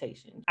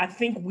expectations. I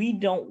think we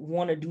don't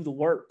want to do the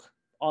work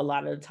a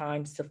lot of the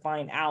times to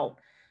find out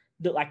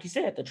like you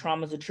said, the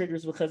traumas, the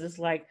triggers, because it's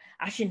like,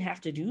 I shouldn't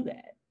have to do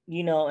that,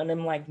 and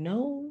I'm like,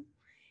 no,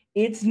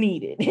 it's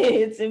needed.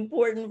 It's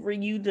important for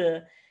you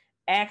to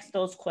ask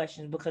those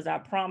questions, because I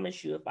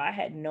promise you, if I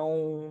had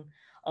known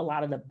a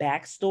lot of the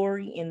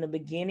backstory in the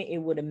beginning, it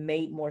would have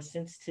made more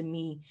sense to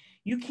me.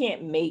 You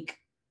can't make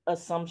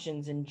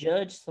assumptions and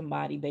judge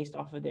somebody based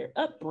off of their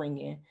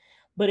upbringing,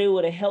 but it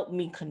would have helped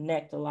me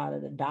connect a lot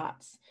of the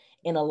dots,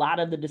 and a lot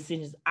of the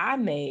decisions I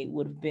made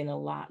would have been a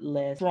lot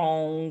less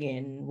strong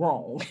and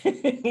wrong.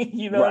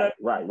 Right.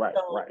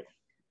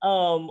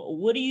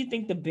 What do you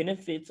think the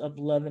benefits of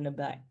loving a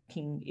Black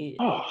king is?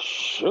 Oh,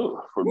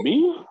 sure. For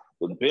me,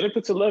 the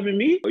benefits of loving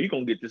me, you're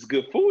gonna get this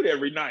good food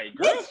every night,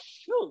 girl.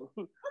 Sure.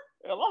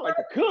 I like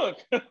to cook.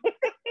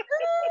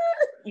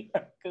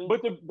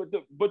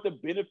 But the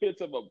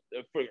benefits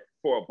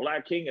for a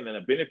Black king, and then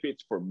the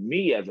benefits for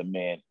me as a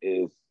man,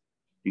 is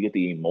you get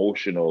the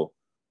emotional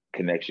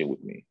connection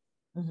with me,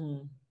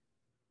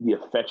 the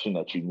affection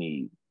that you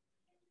need,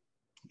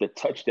 the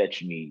touch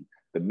that you need,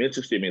 the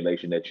mental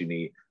stimulation that you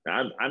need.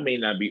 Now, I may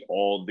not be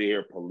all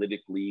there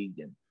politically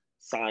and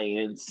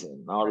science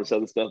and all this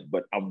other stuff,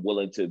 but I'm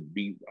willing to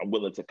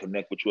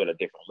connect with you at a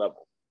different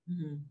level.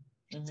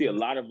 See, a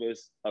lot of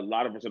us are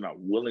not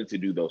willing to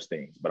do those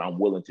things, but I'm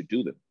willing to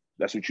do them.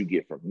 That's what you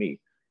get from me.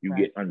 You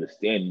get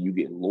understanding, you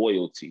get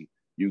loyalty,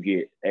 you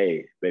get,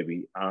 hey,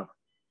 baby,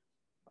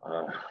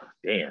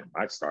 damn,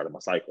 I started my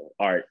cycle.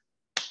 All right,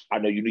 I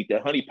know you need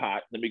that honey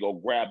pot. Let me go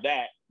grab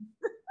that.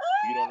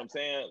 You know what I'm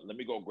saying? Let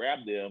me go grab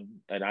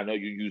them. And I know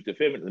you use the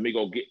feminine. Let me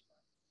go get,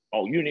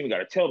 you didn't even got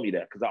to tell me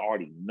that, because I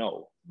already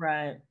know.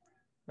 Right.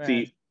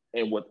 See,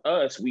 And with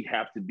us, we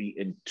have to be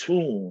in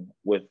tune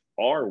with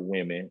our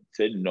women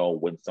to know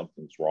when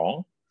something's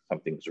wrong,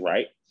 something's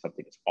right,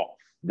 something is off.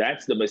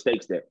 That's the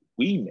mistakes that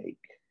we make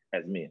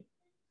as men,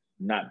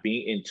 not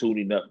being in tune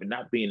enough and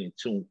not being in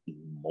tune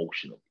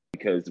emotionally.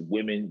 Because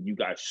women, you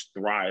guys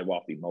thrive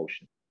off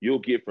emotion. You'll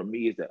get from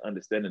me is that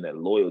understanding, that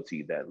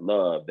loyalty, that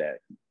love, that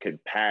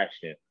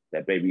compassion,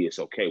 that baby, it's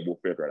okay, we'll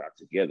figure it out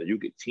together. You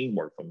get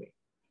teamwork from me.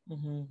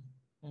 Mm-hmm.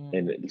 Mm-hmm.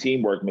 And the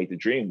teamwork make the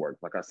dream work.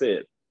 Like I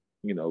said,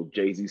 you know,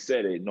 Jay-Z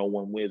said it, no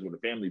one wins with a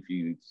family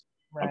feuds.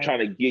 Right. I'm trying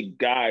to get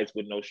guys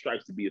with no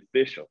stripes to be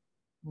official.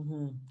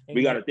 Mm-hmm. Exactly.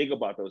 We got to think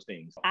about those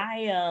things.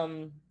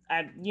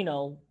 You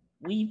know,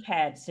 we've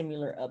had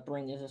similar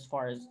upbringings as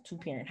far as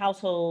 2-parent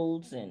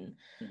households, and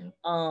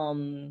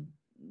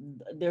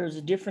there's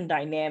a different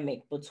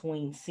dynamic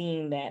between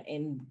seeing that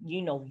and,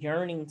 you know,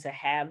 yearning to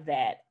have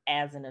that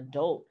as an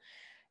adult.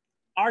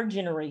 Our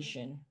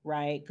generation,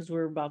 right? Because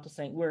we're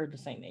the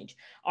same age.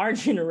 Our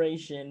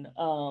generation,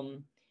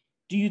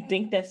 do you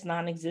think that's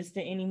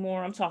non-existent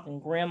anymore? I'm talking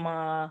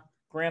grandma,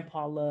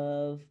 grandpa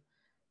love,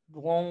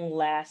 long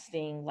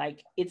lasting,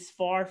 like it's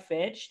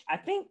far-fetched. I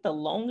think the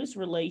longest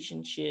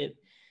relationship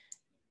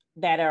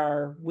that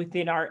are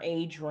within our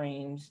age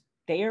range,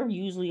 they are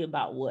usually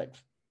about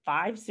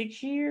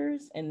 5-6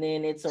 years, and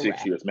then it's a 6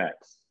 wrap. years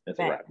max. It's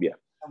a wrap. Yeah,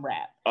 a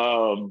wrap.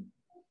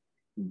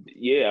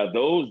 Yeah,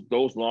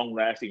 those long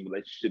lasting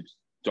relationships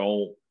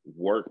don't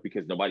work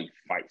because nobody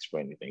fights for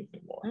anything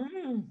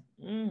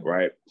anymore.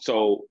 Right?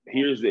 So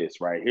here's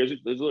this, right? There's a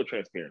little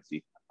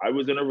transparency. I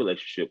was in a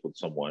relationship with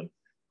someone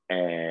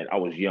and I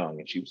was young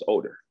and she was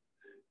older.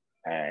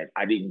 And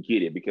I didn't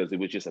get it because it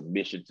was just a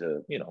mission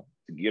to, you know,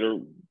 to get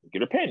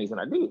her panties, and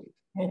I did.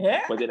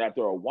 But then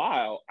after a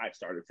while, I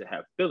started to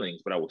have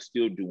feelings, but I was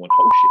still doing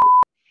whole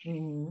shit.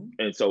 Mm-hmm.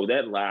 And so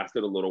that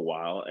lasted a little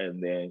while.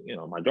 And then, you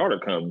know, my daughter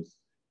comes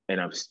and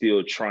I'm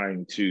still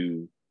trying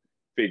to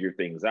figure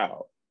things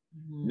out.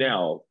 Mm-hmm.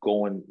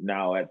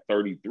 Now at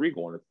 33,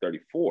 going to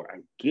 34, I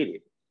get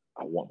it.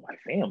 I want my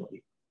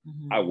family.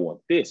 Mm-hmm. I want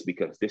this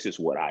because this is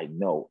what I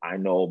know. I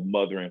know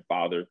mother and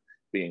father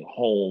being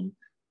home,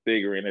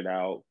 figuring it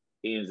out,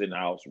 ins and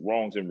outs,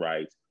 wrongs and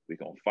rights. We're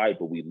going to fight,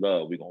 but we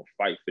love. We're going to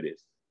fight for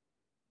this.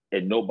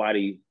 And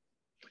nobody,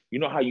 you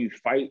know how you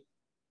fight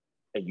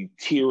and you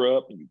tear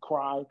up and you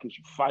cry because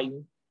you're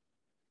fighting?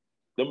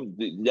 That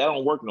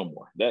don't work no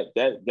more. That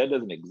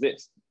doesn't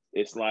exist.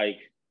 It's like,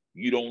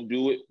 you don't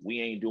do it, we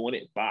ain't doing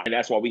it. Bye. And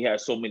that's why we have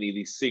so many of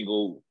these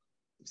single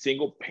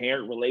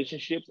parent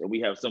relationships, and we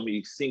have so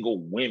many single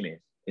women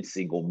and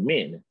single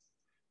men,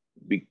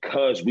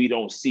 because we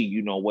don't see,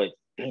 you know what,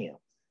 damn,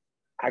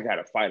 I got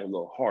to fight a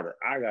little harder.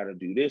 I got to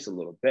do this a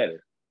little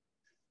better,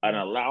 and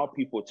allow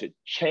people to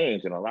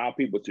change and allow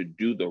people to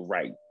do the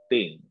right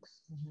things.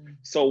 Mm-hmm.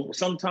 So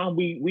sometimes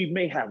we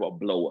may have a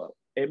blow up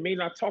and may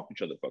not talk to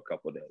each other for a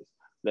couple of days.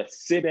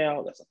 Let's sit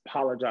down, let's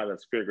apologize,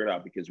 let's figure it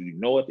out, because we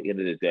know at the end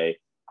of the day,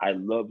 I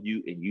love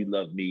you and you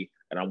love me,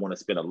 and I want to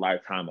spend a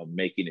lifetime of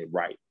making it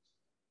right.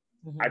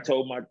 Mm-hmm. I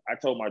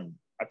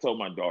told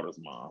my daughter's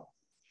mom,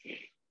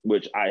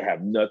 which I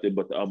have nothing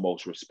but the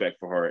utmost respect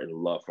for her and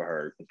love for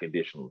her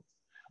unconditionally.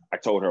 I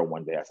told her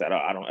one day, I said,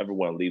 I don't ever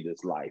want to leave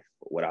this life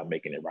without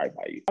making it right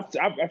by you.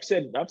 I've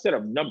said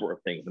a number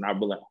of things, and I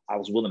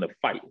was willing to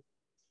fight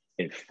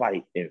and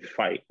fight and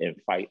fight and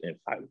fight and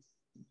fight,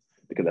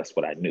 because that's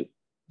what I knew.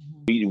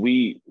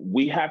 Mm-hmm.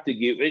 We have to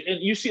give,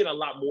 and you see it a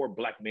lot more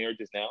Black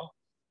marriages now,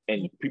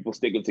 and people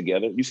sticking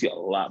together. You see a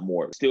lot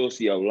more. Still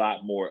see a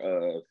lot more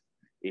of,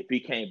 if he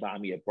can't buy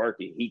me a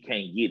Birkin, he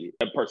can't get it.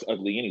 That person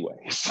ugly anyway.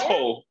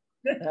 So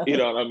you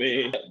know what I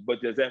mean.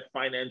 But does that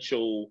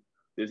financial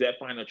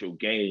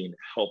gain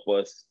help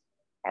us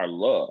our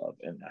love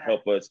and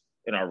help us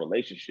in our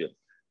relationship?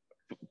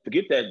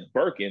 Forget that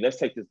Birkin. Let's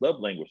take this love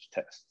language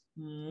test.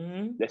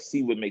 Mm-hmm. Let's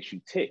see what makes you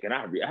tick. And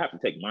I have to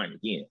take mine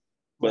again.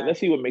 But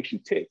let's see what makes you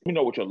tick. You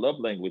know what your love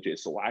language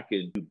is, so I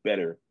can do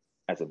better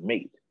as a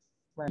mate.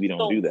 Right. We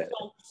don't do that.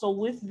 So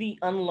with the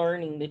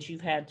unlearning that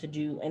you've had to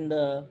do and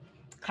the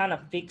kind of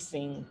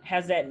fixing,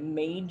 has that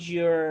made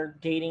your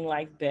dating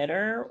life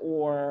better,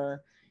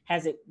 or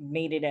has it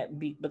made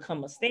it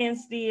become a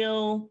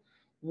standstill?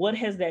 What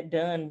has that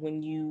done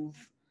when you've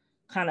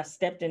kind of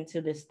stepped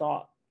into this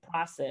thought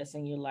process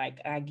and you're like,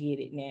 I get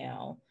it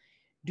now?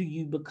 Do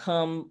you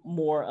become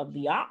more of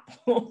the op,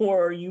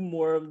 or are you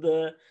more of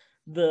the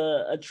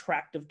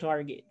attractive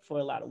target for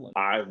a lot of women?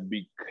 I've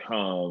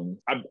become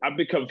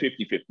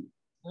 50-50.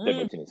 That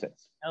makes any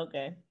sense.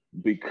 Okay.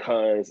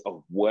 Because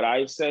of what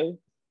I say,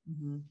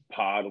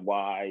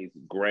 pod-wise,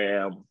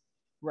 gram,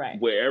 right,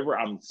 wherever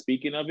I'm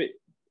speaking of it,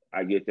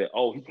 I get that,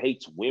 oh, he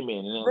hates women.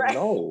 And right.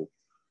 No,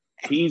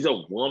 he's a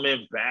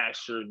woman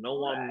basher.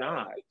 No, right. I'm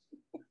not.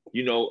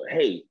 You know,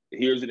 hey,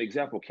 here's an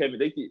example. Kevin,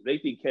 they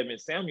think Kevin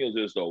Samuels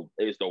is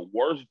the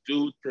worst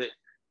dude to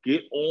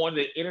get on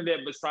the internet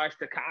besides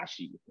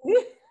Tekashi.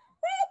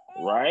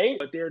 Right?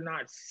 But they're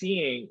not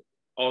seeing,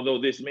 although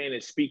this man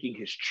is speaking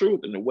his truth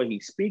and the way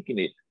he's speaking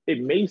it,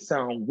 it may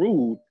sound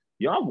rude.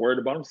 Y'all worried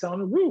about him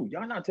sounding rude.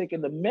 Y'all not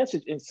taking the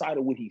message inside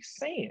of what he's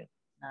saying.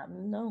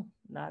 No,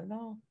 not at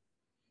all.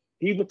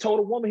 He even told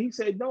a woman, he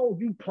said, no,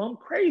 you plumb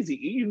crazy.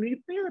 You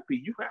need therapy.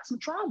 You got some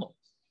traumas.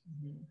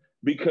 Mm-hmm.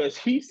 Because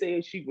he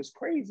said she was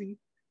crazy.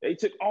 They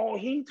took, oh,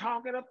 he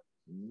talking up.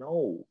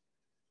 No,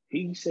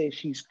 he said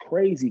she's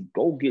crazy.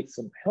 Go get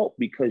some help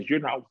because you're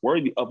not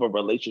worthy of a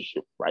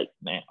relationship right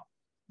now.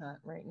 Not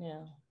right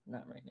now.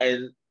 Not right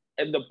now.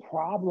 And the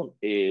problem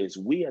is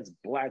we as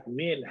Black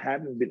men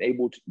haven't been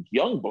able to,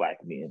 young Black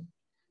men,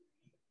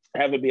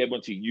 haven't been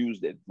able to use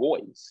that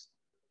voice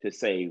to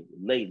say,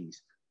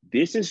 ladies,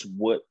 this is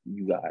what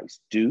you guys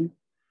do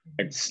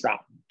and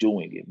stop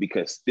doing it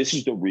because this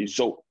is the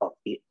result of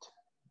it.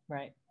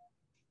 Right.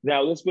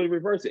 Now let's go to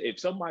reverse it.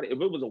 If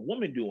it was a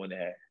woman doing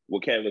that,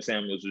 what Kevin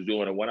Samuels was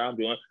doing and what I'm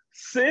doing,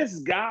 sis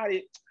got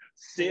it.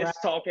 Sis right.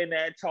 Talking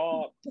that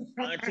talk,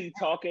 auntie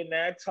talking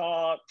that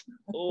talk.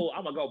 Oh,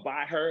 I'm gonna go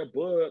buy her a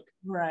book.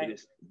 Right.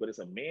 But it's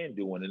a man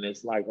doing it, and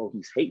it's like, oh,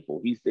 he's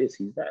hateful. He's this,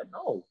 he's that.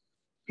 No,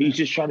 he's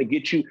just trying to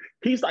get you.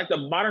 He's like the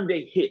modern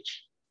day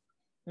Hitch.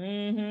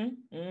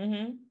 Mm-hmm.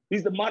 Mm-hmm.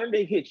 He's the modern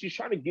day Hitch. He's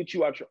trying to get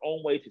you out your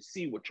own way to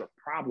see what your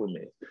problem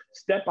is.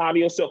 Step out of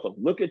yourself and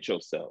look at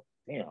yourself.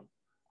 Damn,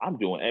 I'm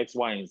doing X,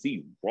 Y, and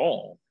Z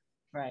wrong.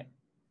 Right.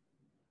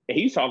 And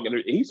he's talking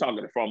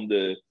from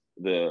the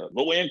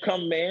low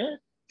income man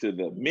to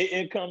the mid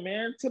income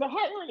man to the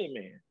high earning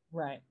man.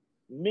 Right.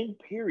 Men,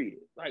 period.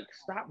 Like,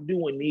 stop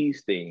doing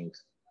these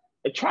things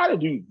and try to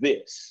do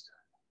this.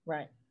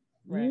 Right.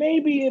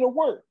 Maybe it'll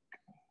work.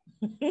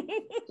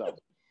 So.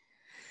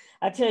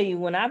 I tell you,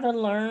 when I've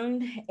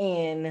unlearned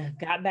and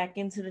got back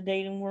into the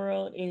dating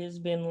world, it has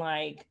been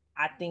like,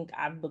 I think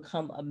I've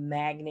become a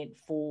magnet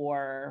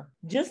for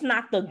just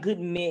not the good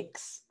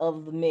mix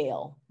of the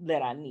male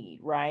that I need,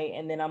 right?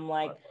 And then I'm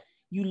like,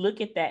 you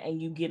look at that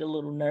and you get a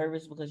little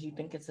nervous because you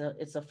think it's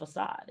a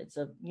facade. It's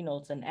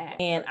an act.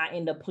 And I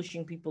end up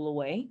pushing people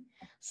away.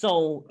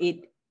 So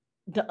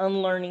the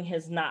unlearning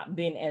has not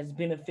been as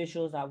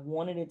beneficial as I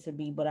wanted it to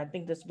be, but I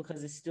think that's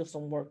because it's still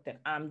some work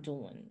that I'm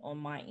doing on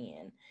my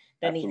end.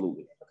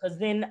 Absolutely. Because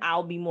then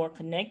I'll be more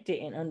connected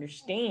and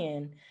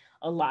understand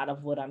a lot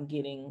of what I'm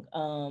getting.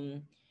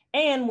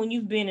 And when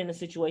you've been in a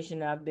situation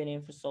that I've been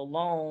in for so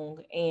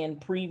long,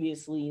 and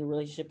previously a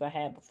relationship I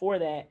had before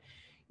that,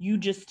 you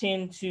just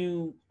tend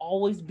to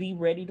always be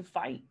ready to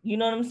fight. You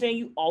know what I'm saying?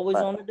 You always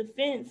on the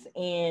defense,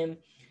 and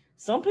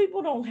some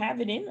people don't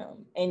have it in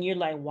them. And you're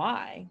like,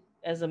 why?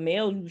 As a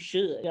male, you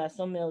should. Yeah,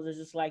 some males are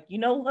just like, you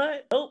know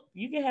what? Nope,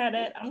 you can have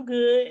that. I'm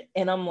good.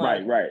 And I'm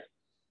like, right.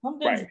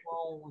 Something's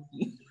wrong with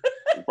you.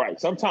 Right.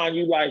 Sometimes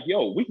you like,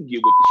 yo, we can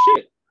get with the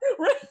shit.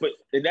 Right. But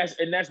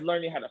that's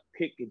learning how to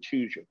pick and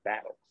choose your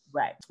battles.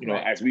 Right. You know,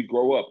 as we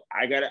grow up,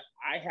 I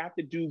have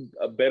to do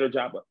a better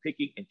job of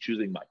picking and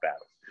choosing my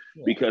battles.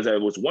 Yeah. Because there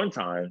was one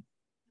time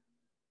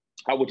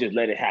I would just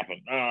let it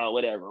happen.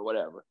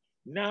 Whatever.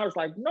 Now it's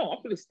like, no,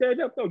 I'm gonna stand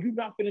up. No, you're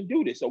not gonna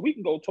do this. So we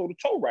can go toe to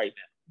toe right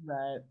now.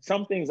 Right.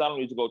 Some things I don't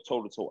need to go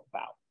toe to toe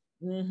about.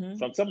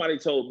 Mm-hmm. Somebody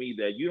told me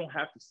that you don't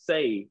have to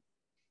say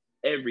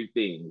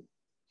everything.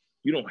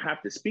 You don't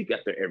have to speak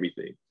after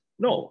everything.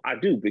 No, I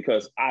do,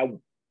 because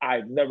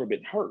I've never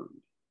been heard.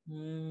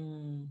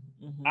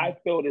 Mm-hmm. I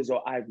felt as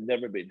though I've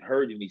never been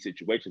heard in these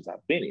situations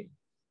I've been in.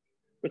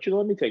 But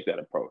let me take that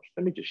approach.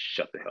 Let me just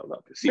shut the hell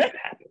up and see what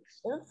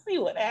happens. Let's see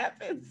what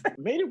happens.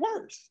 Made it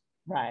worse.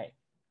 Right.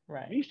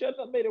 Me shutting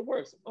up made it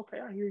worse. Okay,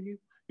 I hear you.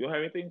 You don't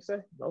have anything to say?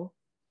 No.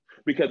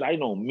 Because I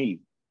know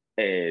me,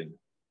 and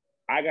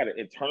I got to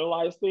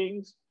internalize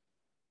things,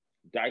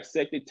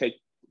 dissect it, take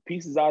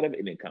pieces out of it,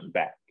 and then come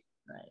back.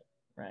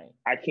 Right.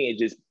 I can't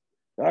just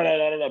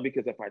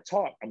because if I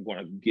talk, I'm going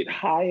to get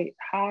high,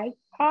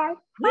 and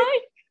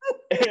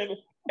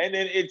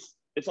then it's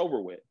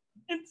over with.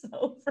 It's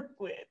over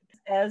with.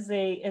 As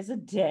a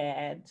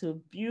dad to a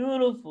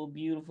beautiful,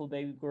 beautiful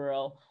baby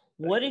girl,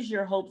 what is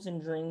your hopes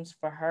and dreams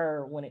for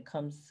her when it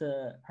comes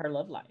to her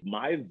love life?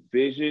 My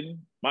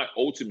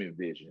ultimate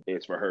vision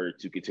is for her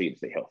to continue to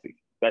stay healthy.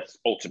 That's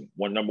ultimate,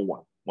 number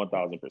one,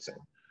 1,000%.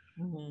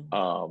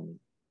 Mm-hmm.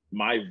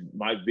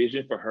 My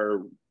vision for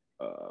her,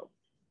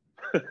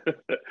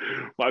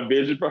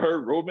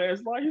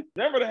 romance life,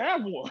 never to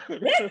have one.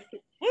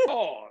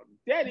 Oh,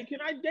 Daddy, can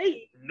I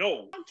date?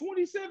 No. I'm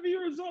 27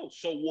 years old.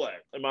 So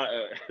what?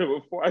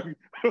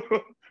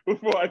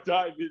 Before I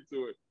dive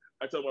into it,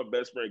 I told my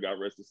best friend, God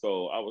rest his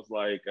soul, I was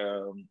like,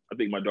 I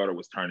think my daughter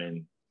was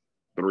turning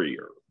 3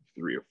 or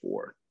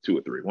 4, 2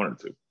 or 3, 1 or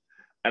 2.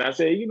 And I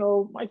said,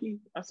 Mikey,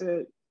 I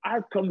said,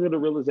 I've come to the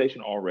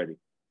realization already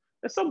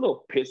that some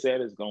little pisshead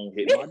is going to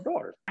hit my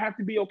daughter. I have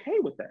to be okay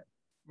with that.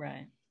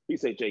 Right. He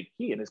said, Jay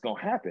Key, and it's going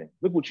to happen.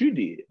 Look what you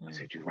did. I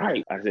said, you're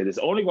right. I said, it's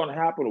only going to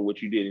happen with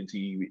what you did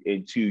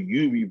until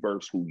you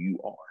reverse who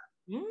you are.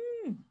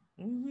 Mm-hmm.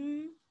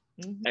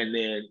 Mm-hmm. And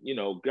then,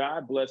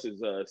 God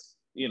blesses us,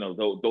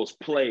 those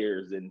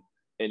players and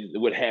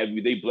what have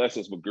you, they bless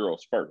us with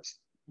girls first.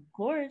 Of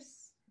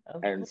course.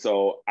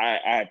 So I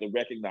have to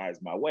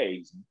recognize my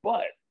ways.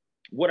 But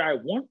what I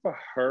want for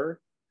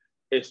her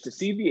is to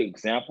see the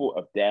example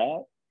of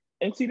dad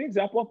and see the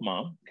example of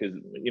mom, because,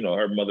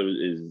 her mother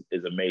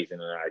is amazing,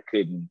 and I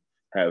couldn't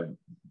have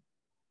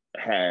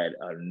had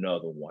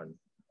another one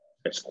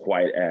as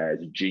quite as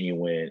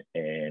genuine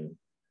and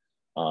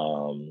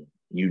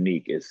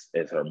unique as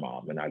her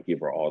mom, and I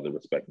give her all the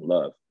respect and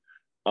love.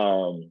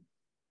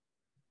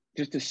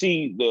 Just to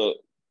see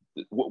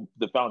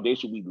the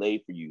foundation we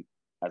laid for you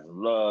as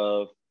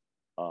love,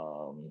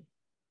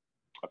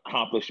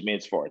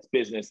 accomplishments for its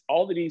business,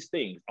 all of these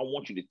things. I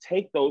want you to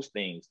take those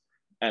things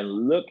and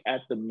look at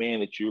the man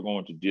that you're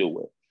going to deal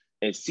with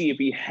and see if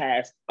he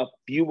has a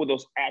few of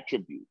those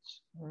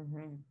attributes.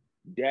 Mm-hmm.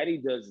 Daddy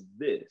does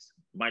this.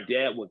 My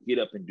dad would get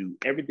up and do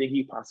everything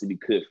he possibly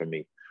could for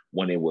me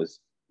when it was,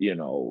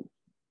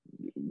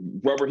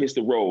 rubber hits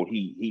the road.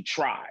 He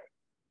tried.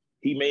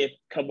 He may have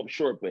come up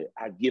short, but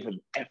I give him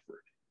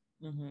effort.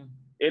 Mm-hmm.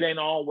 It ain't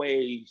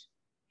always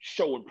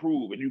show and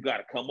prove, and you got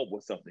to come up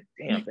with something.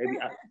 Damn, baby,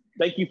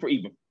 thank you for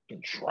even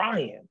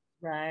trying.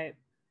 Right.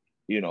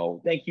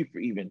 Thank you for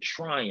even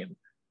trying,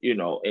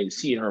 and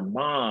seeing her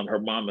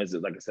mom is,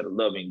 like I said, a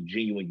loving,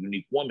 genuine,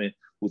 unique woman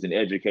who's an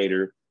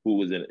educator, who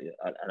was an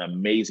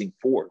amazing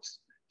force.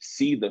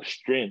 See the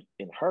strength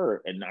in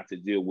her and not to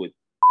deal with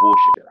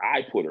bullshit that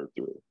I put her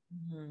through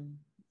when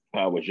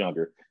I was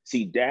younger.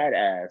 See dad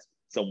as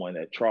someone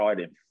that tried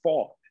and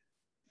fought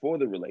for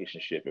the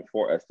relationship and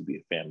for us to be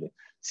a family.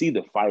 See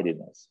the fight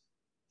in us.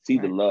 See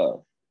the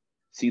love.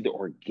 See the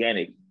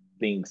organic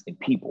things in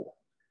people.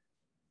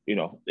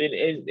 And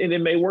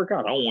it may work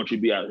out. I don't want you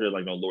to be out here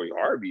like no Lori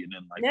Harvey and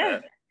then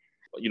that.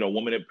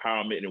 Woman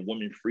empowerment and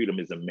woman freedom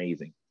is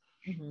amazing.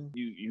 Mm-hmm.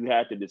 You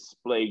have to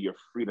display your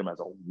freedom as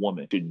a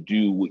woman to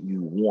do what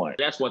you want.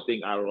 That's one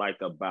thing I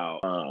like about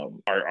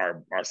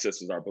our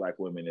sisters, our Black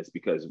women, is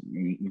because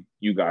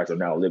you guys are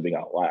now living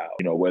out loud.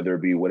 Whether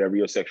it be whatever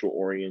your sexual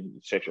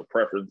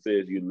preference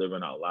is, you're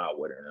living out loud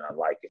with it, and I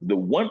like it. The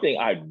one thing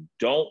I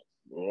don't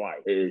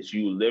like is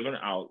you living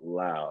out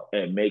loud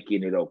and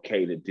making it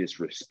okay to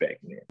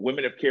disrespect men.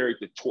 Women have carried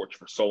the torch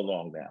for so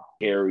long now.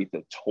 Carried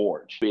the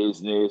torch.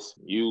 Business,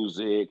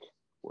 music,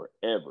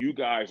 wherever. You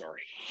guys are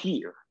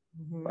here.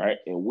 Mm-hmm. Right.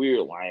 And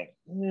we're like,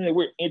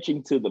 we're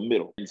inching to the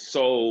middle. And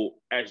so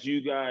as you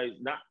guys,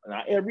 not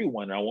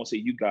everyone, I won't say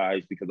you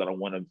guys because I don't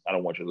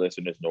want your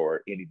listeners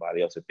nor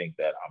anybody else to think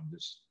that I'm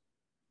just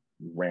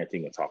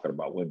ranting and talking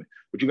about women.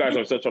 But you guys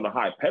are such on a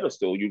high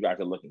pedestal, you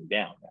guys are looking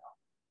down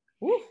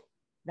now. Ooh,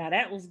 now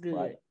that was good.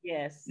 Right?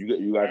 Yes.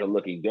 You guys are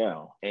looking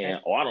down.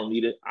 And I don't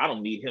need it. I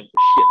don't need him for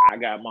shit. I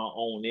got my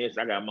own this,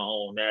 I got my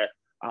own that.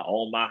 I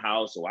own my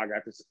house, so I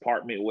got this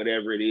apartment,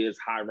 whatever it is,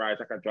 high rise.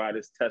 I can drive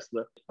this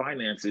Tesla.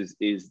 Finances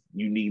is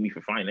you need me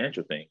for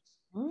financial things.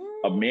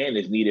 A man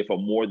is needed for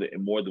more than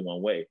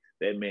one way.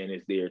 That man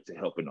is there to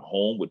help in the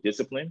home with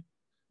discipline,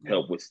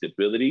 help with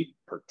stability,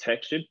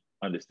 protection,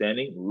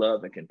 understanding,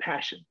 love, and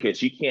compassion.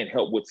 Because you can't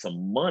help with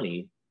some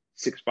money,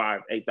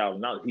 $6,500,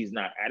 $8,000. He's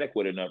not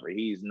adequate enough, or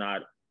he's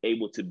not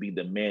able to be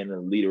the man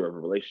and leader of a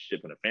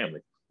relationship and a family.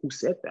 Who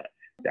said that?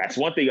 That's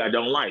one thing I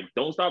don't like.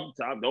 Don't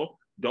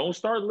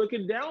start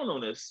looking down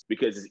on us,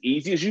 because as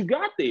easy as you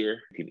got there,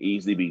 it can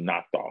easily be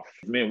knocked off.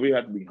 Man, we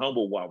have to be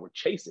humble while we're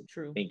chasing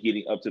and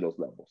getting up to those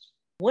levels.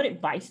 What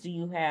advice do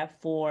you have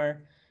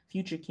for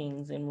future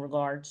kings in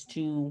regards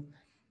to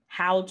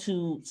how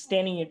to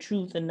stand in your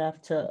truth enough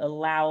to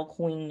allow a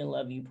queen to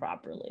love you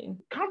properly?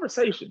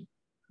 Conversation.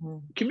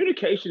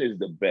 Communication is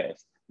the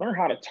best. Learn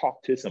how to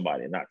talk to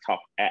somebody and not talk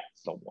at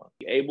someone.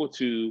 Be able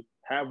to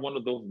have one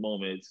of those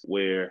moments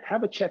where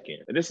have a check-in.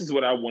 And this is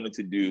what I wanted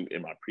to do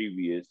in my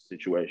previous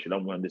situation. I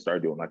wanted to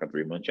start doing like a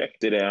 3-month check.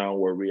 Sit down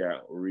where we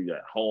at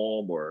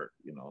home, or,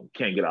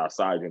 can't get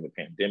outside during the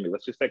pandemic.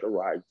 Let's just take a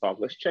ride, talk.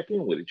 Let's check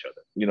in with each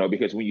other.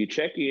 Because when you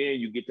check in,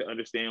 you get to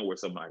understand where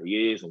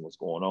somebody is and what's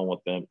going on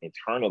with them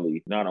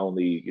internally, not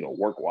only,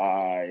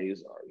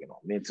 work-wise or,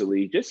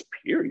 mentally, just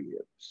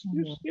period.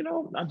 Just,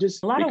 not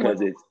just a lot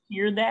because of it's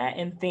hear that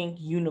and think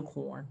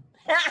unicorn.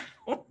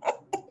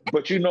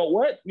 But you know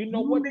what?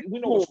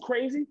 What's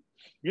crazy?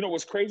 You know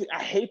what's crazy?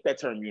 I hate that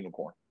term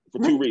unicorn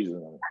for 2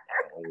 reasons.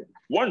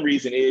 One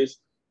reason is,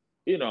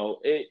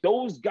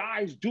 those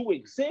guys do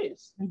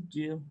exist. They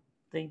do.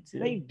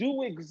 They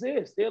do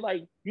exist. They're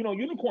like,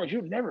 unicorns,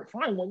 you'll never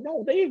find one.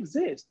 No, they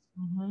exist.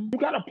 Mm-hmm. You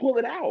got to pull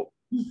it out.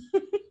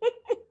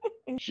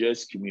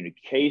 Just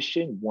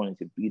communication, wanting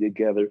to be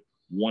together,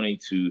 wanting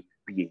to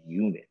be a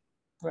unit.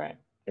 Right.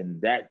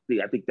 And I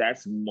think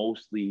that's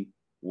mostly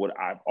what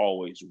I've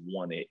always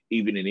wanted,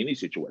 even in any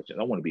situation.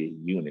 I want to be a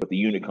unit, but the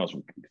unit comes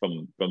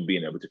from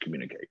being able to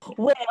communicate.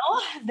 Well,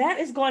 that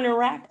is going to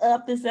wrap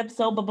up this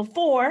episode. But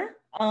before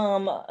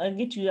I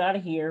get you out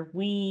of here,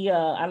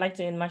 I like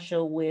to end my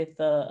show with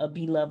a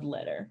beloved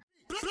letter.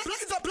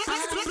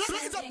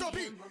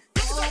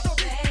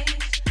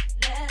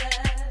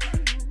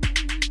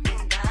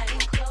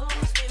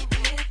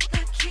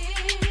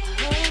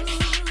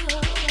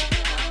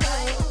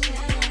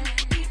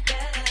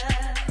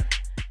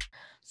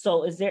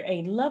 So is there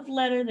a love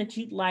letter that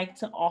you'd like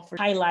to offer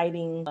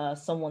highlighting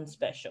someone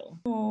special?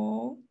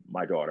 Aww.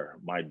 My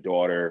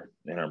daughter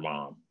and her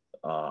mom.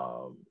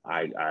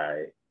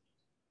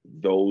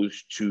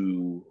 Those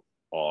two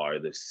are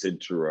the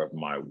center of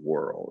my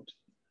world.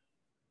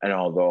 And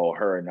although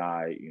her and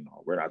I,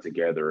 we're not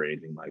together or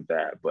anything like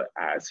that, but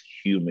as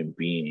human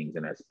beings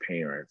and as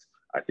parents,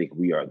 I think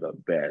we are the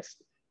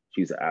best.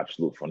 She's an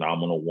absolute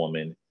phenomenal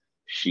woman.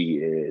 She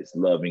is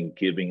loving,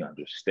 giving,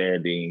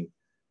 understanding,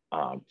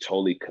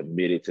 totally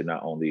committed to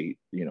not only,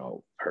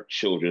 her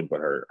children, but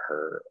her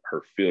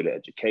field of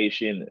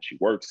education that she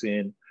works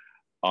in.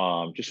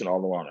 Just an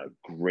all-around a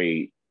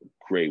great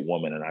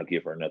woman, and I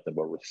give her nothing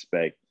but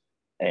respect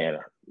and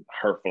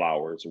her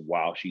flowers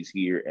while she's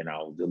here, and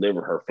I'll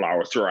deliver her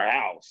flowers to her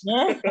house.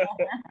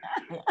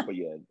 But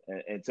yeah,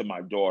 and to my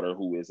daughter,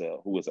 who is a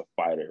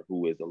fighter,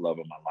 who is the love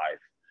of my life.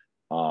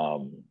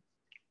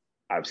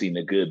 I've seen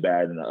the good,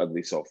 bad, and the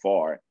ugly so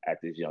far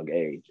at this young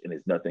age, and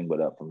it's nothing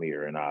but up from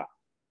here. And I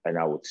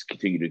will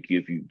continue to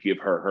give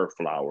her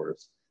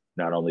flowers,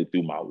 not only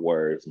through my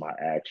words, my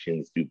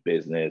actions, through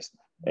business,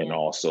 and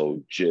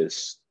also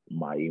just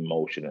my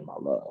emotion and my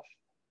love.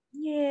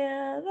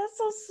 Yeah, that's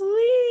so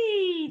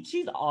sweet.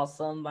 She's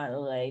awesome, by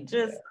the way.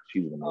 Just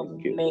she's an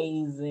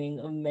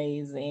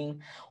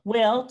amazing.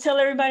 Well, tell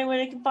everybody where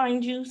they can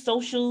find you,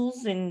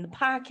 socials and the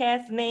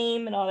podcast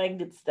name and all that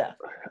good stuff.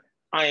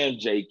 I am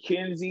Jay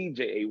Kinsey,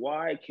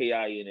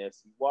 JayKinsey,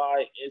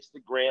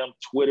 Instagram,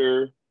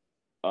 Twitter,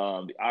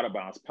 the Outta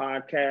Bound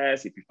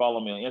Podcast. If you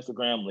follow me on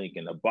Instagram, link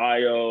in the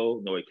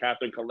bio. Noe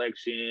Catherine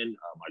Collection,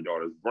 my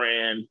daughter's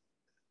brand.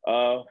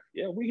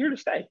 We're here to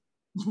stay.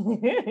 All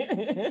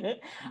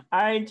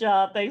right,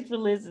 y'all. Thanks for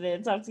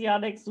listening. Talk to y'all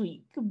next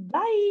week.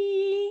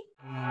 Bye.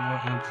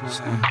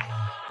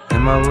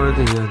 Am I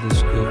worthy of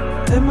this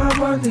gift? Am I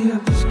worthy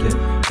of this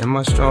gift? Am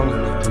I strong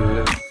enough to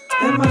live?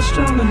 Am I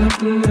strong enough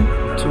to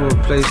live? To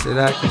a place that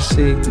I can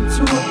see.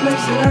 To a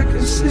place that I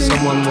can see.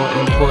 Someone more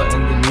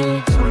important than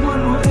me.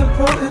 Someone more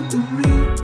important than me.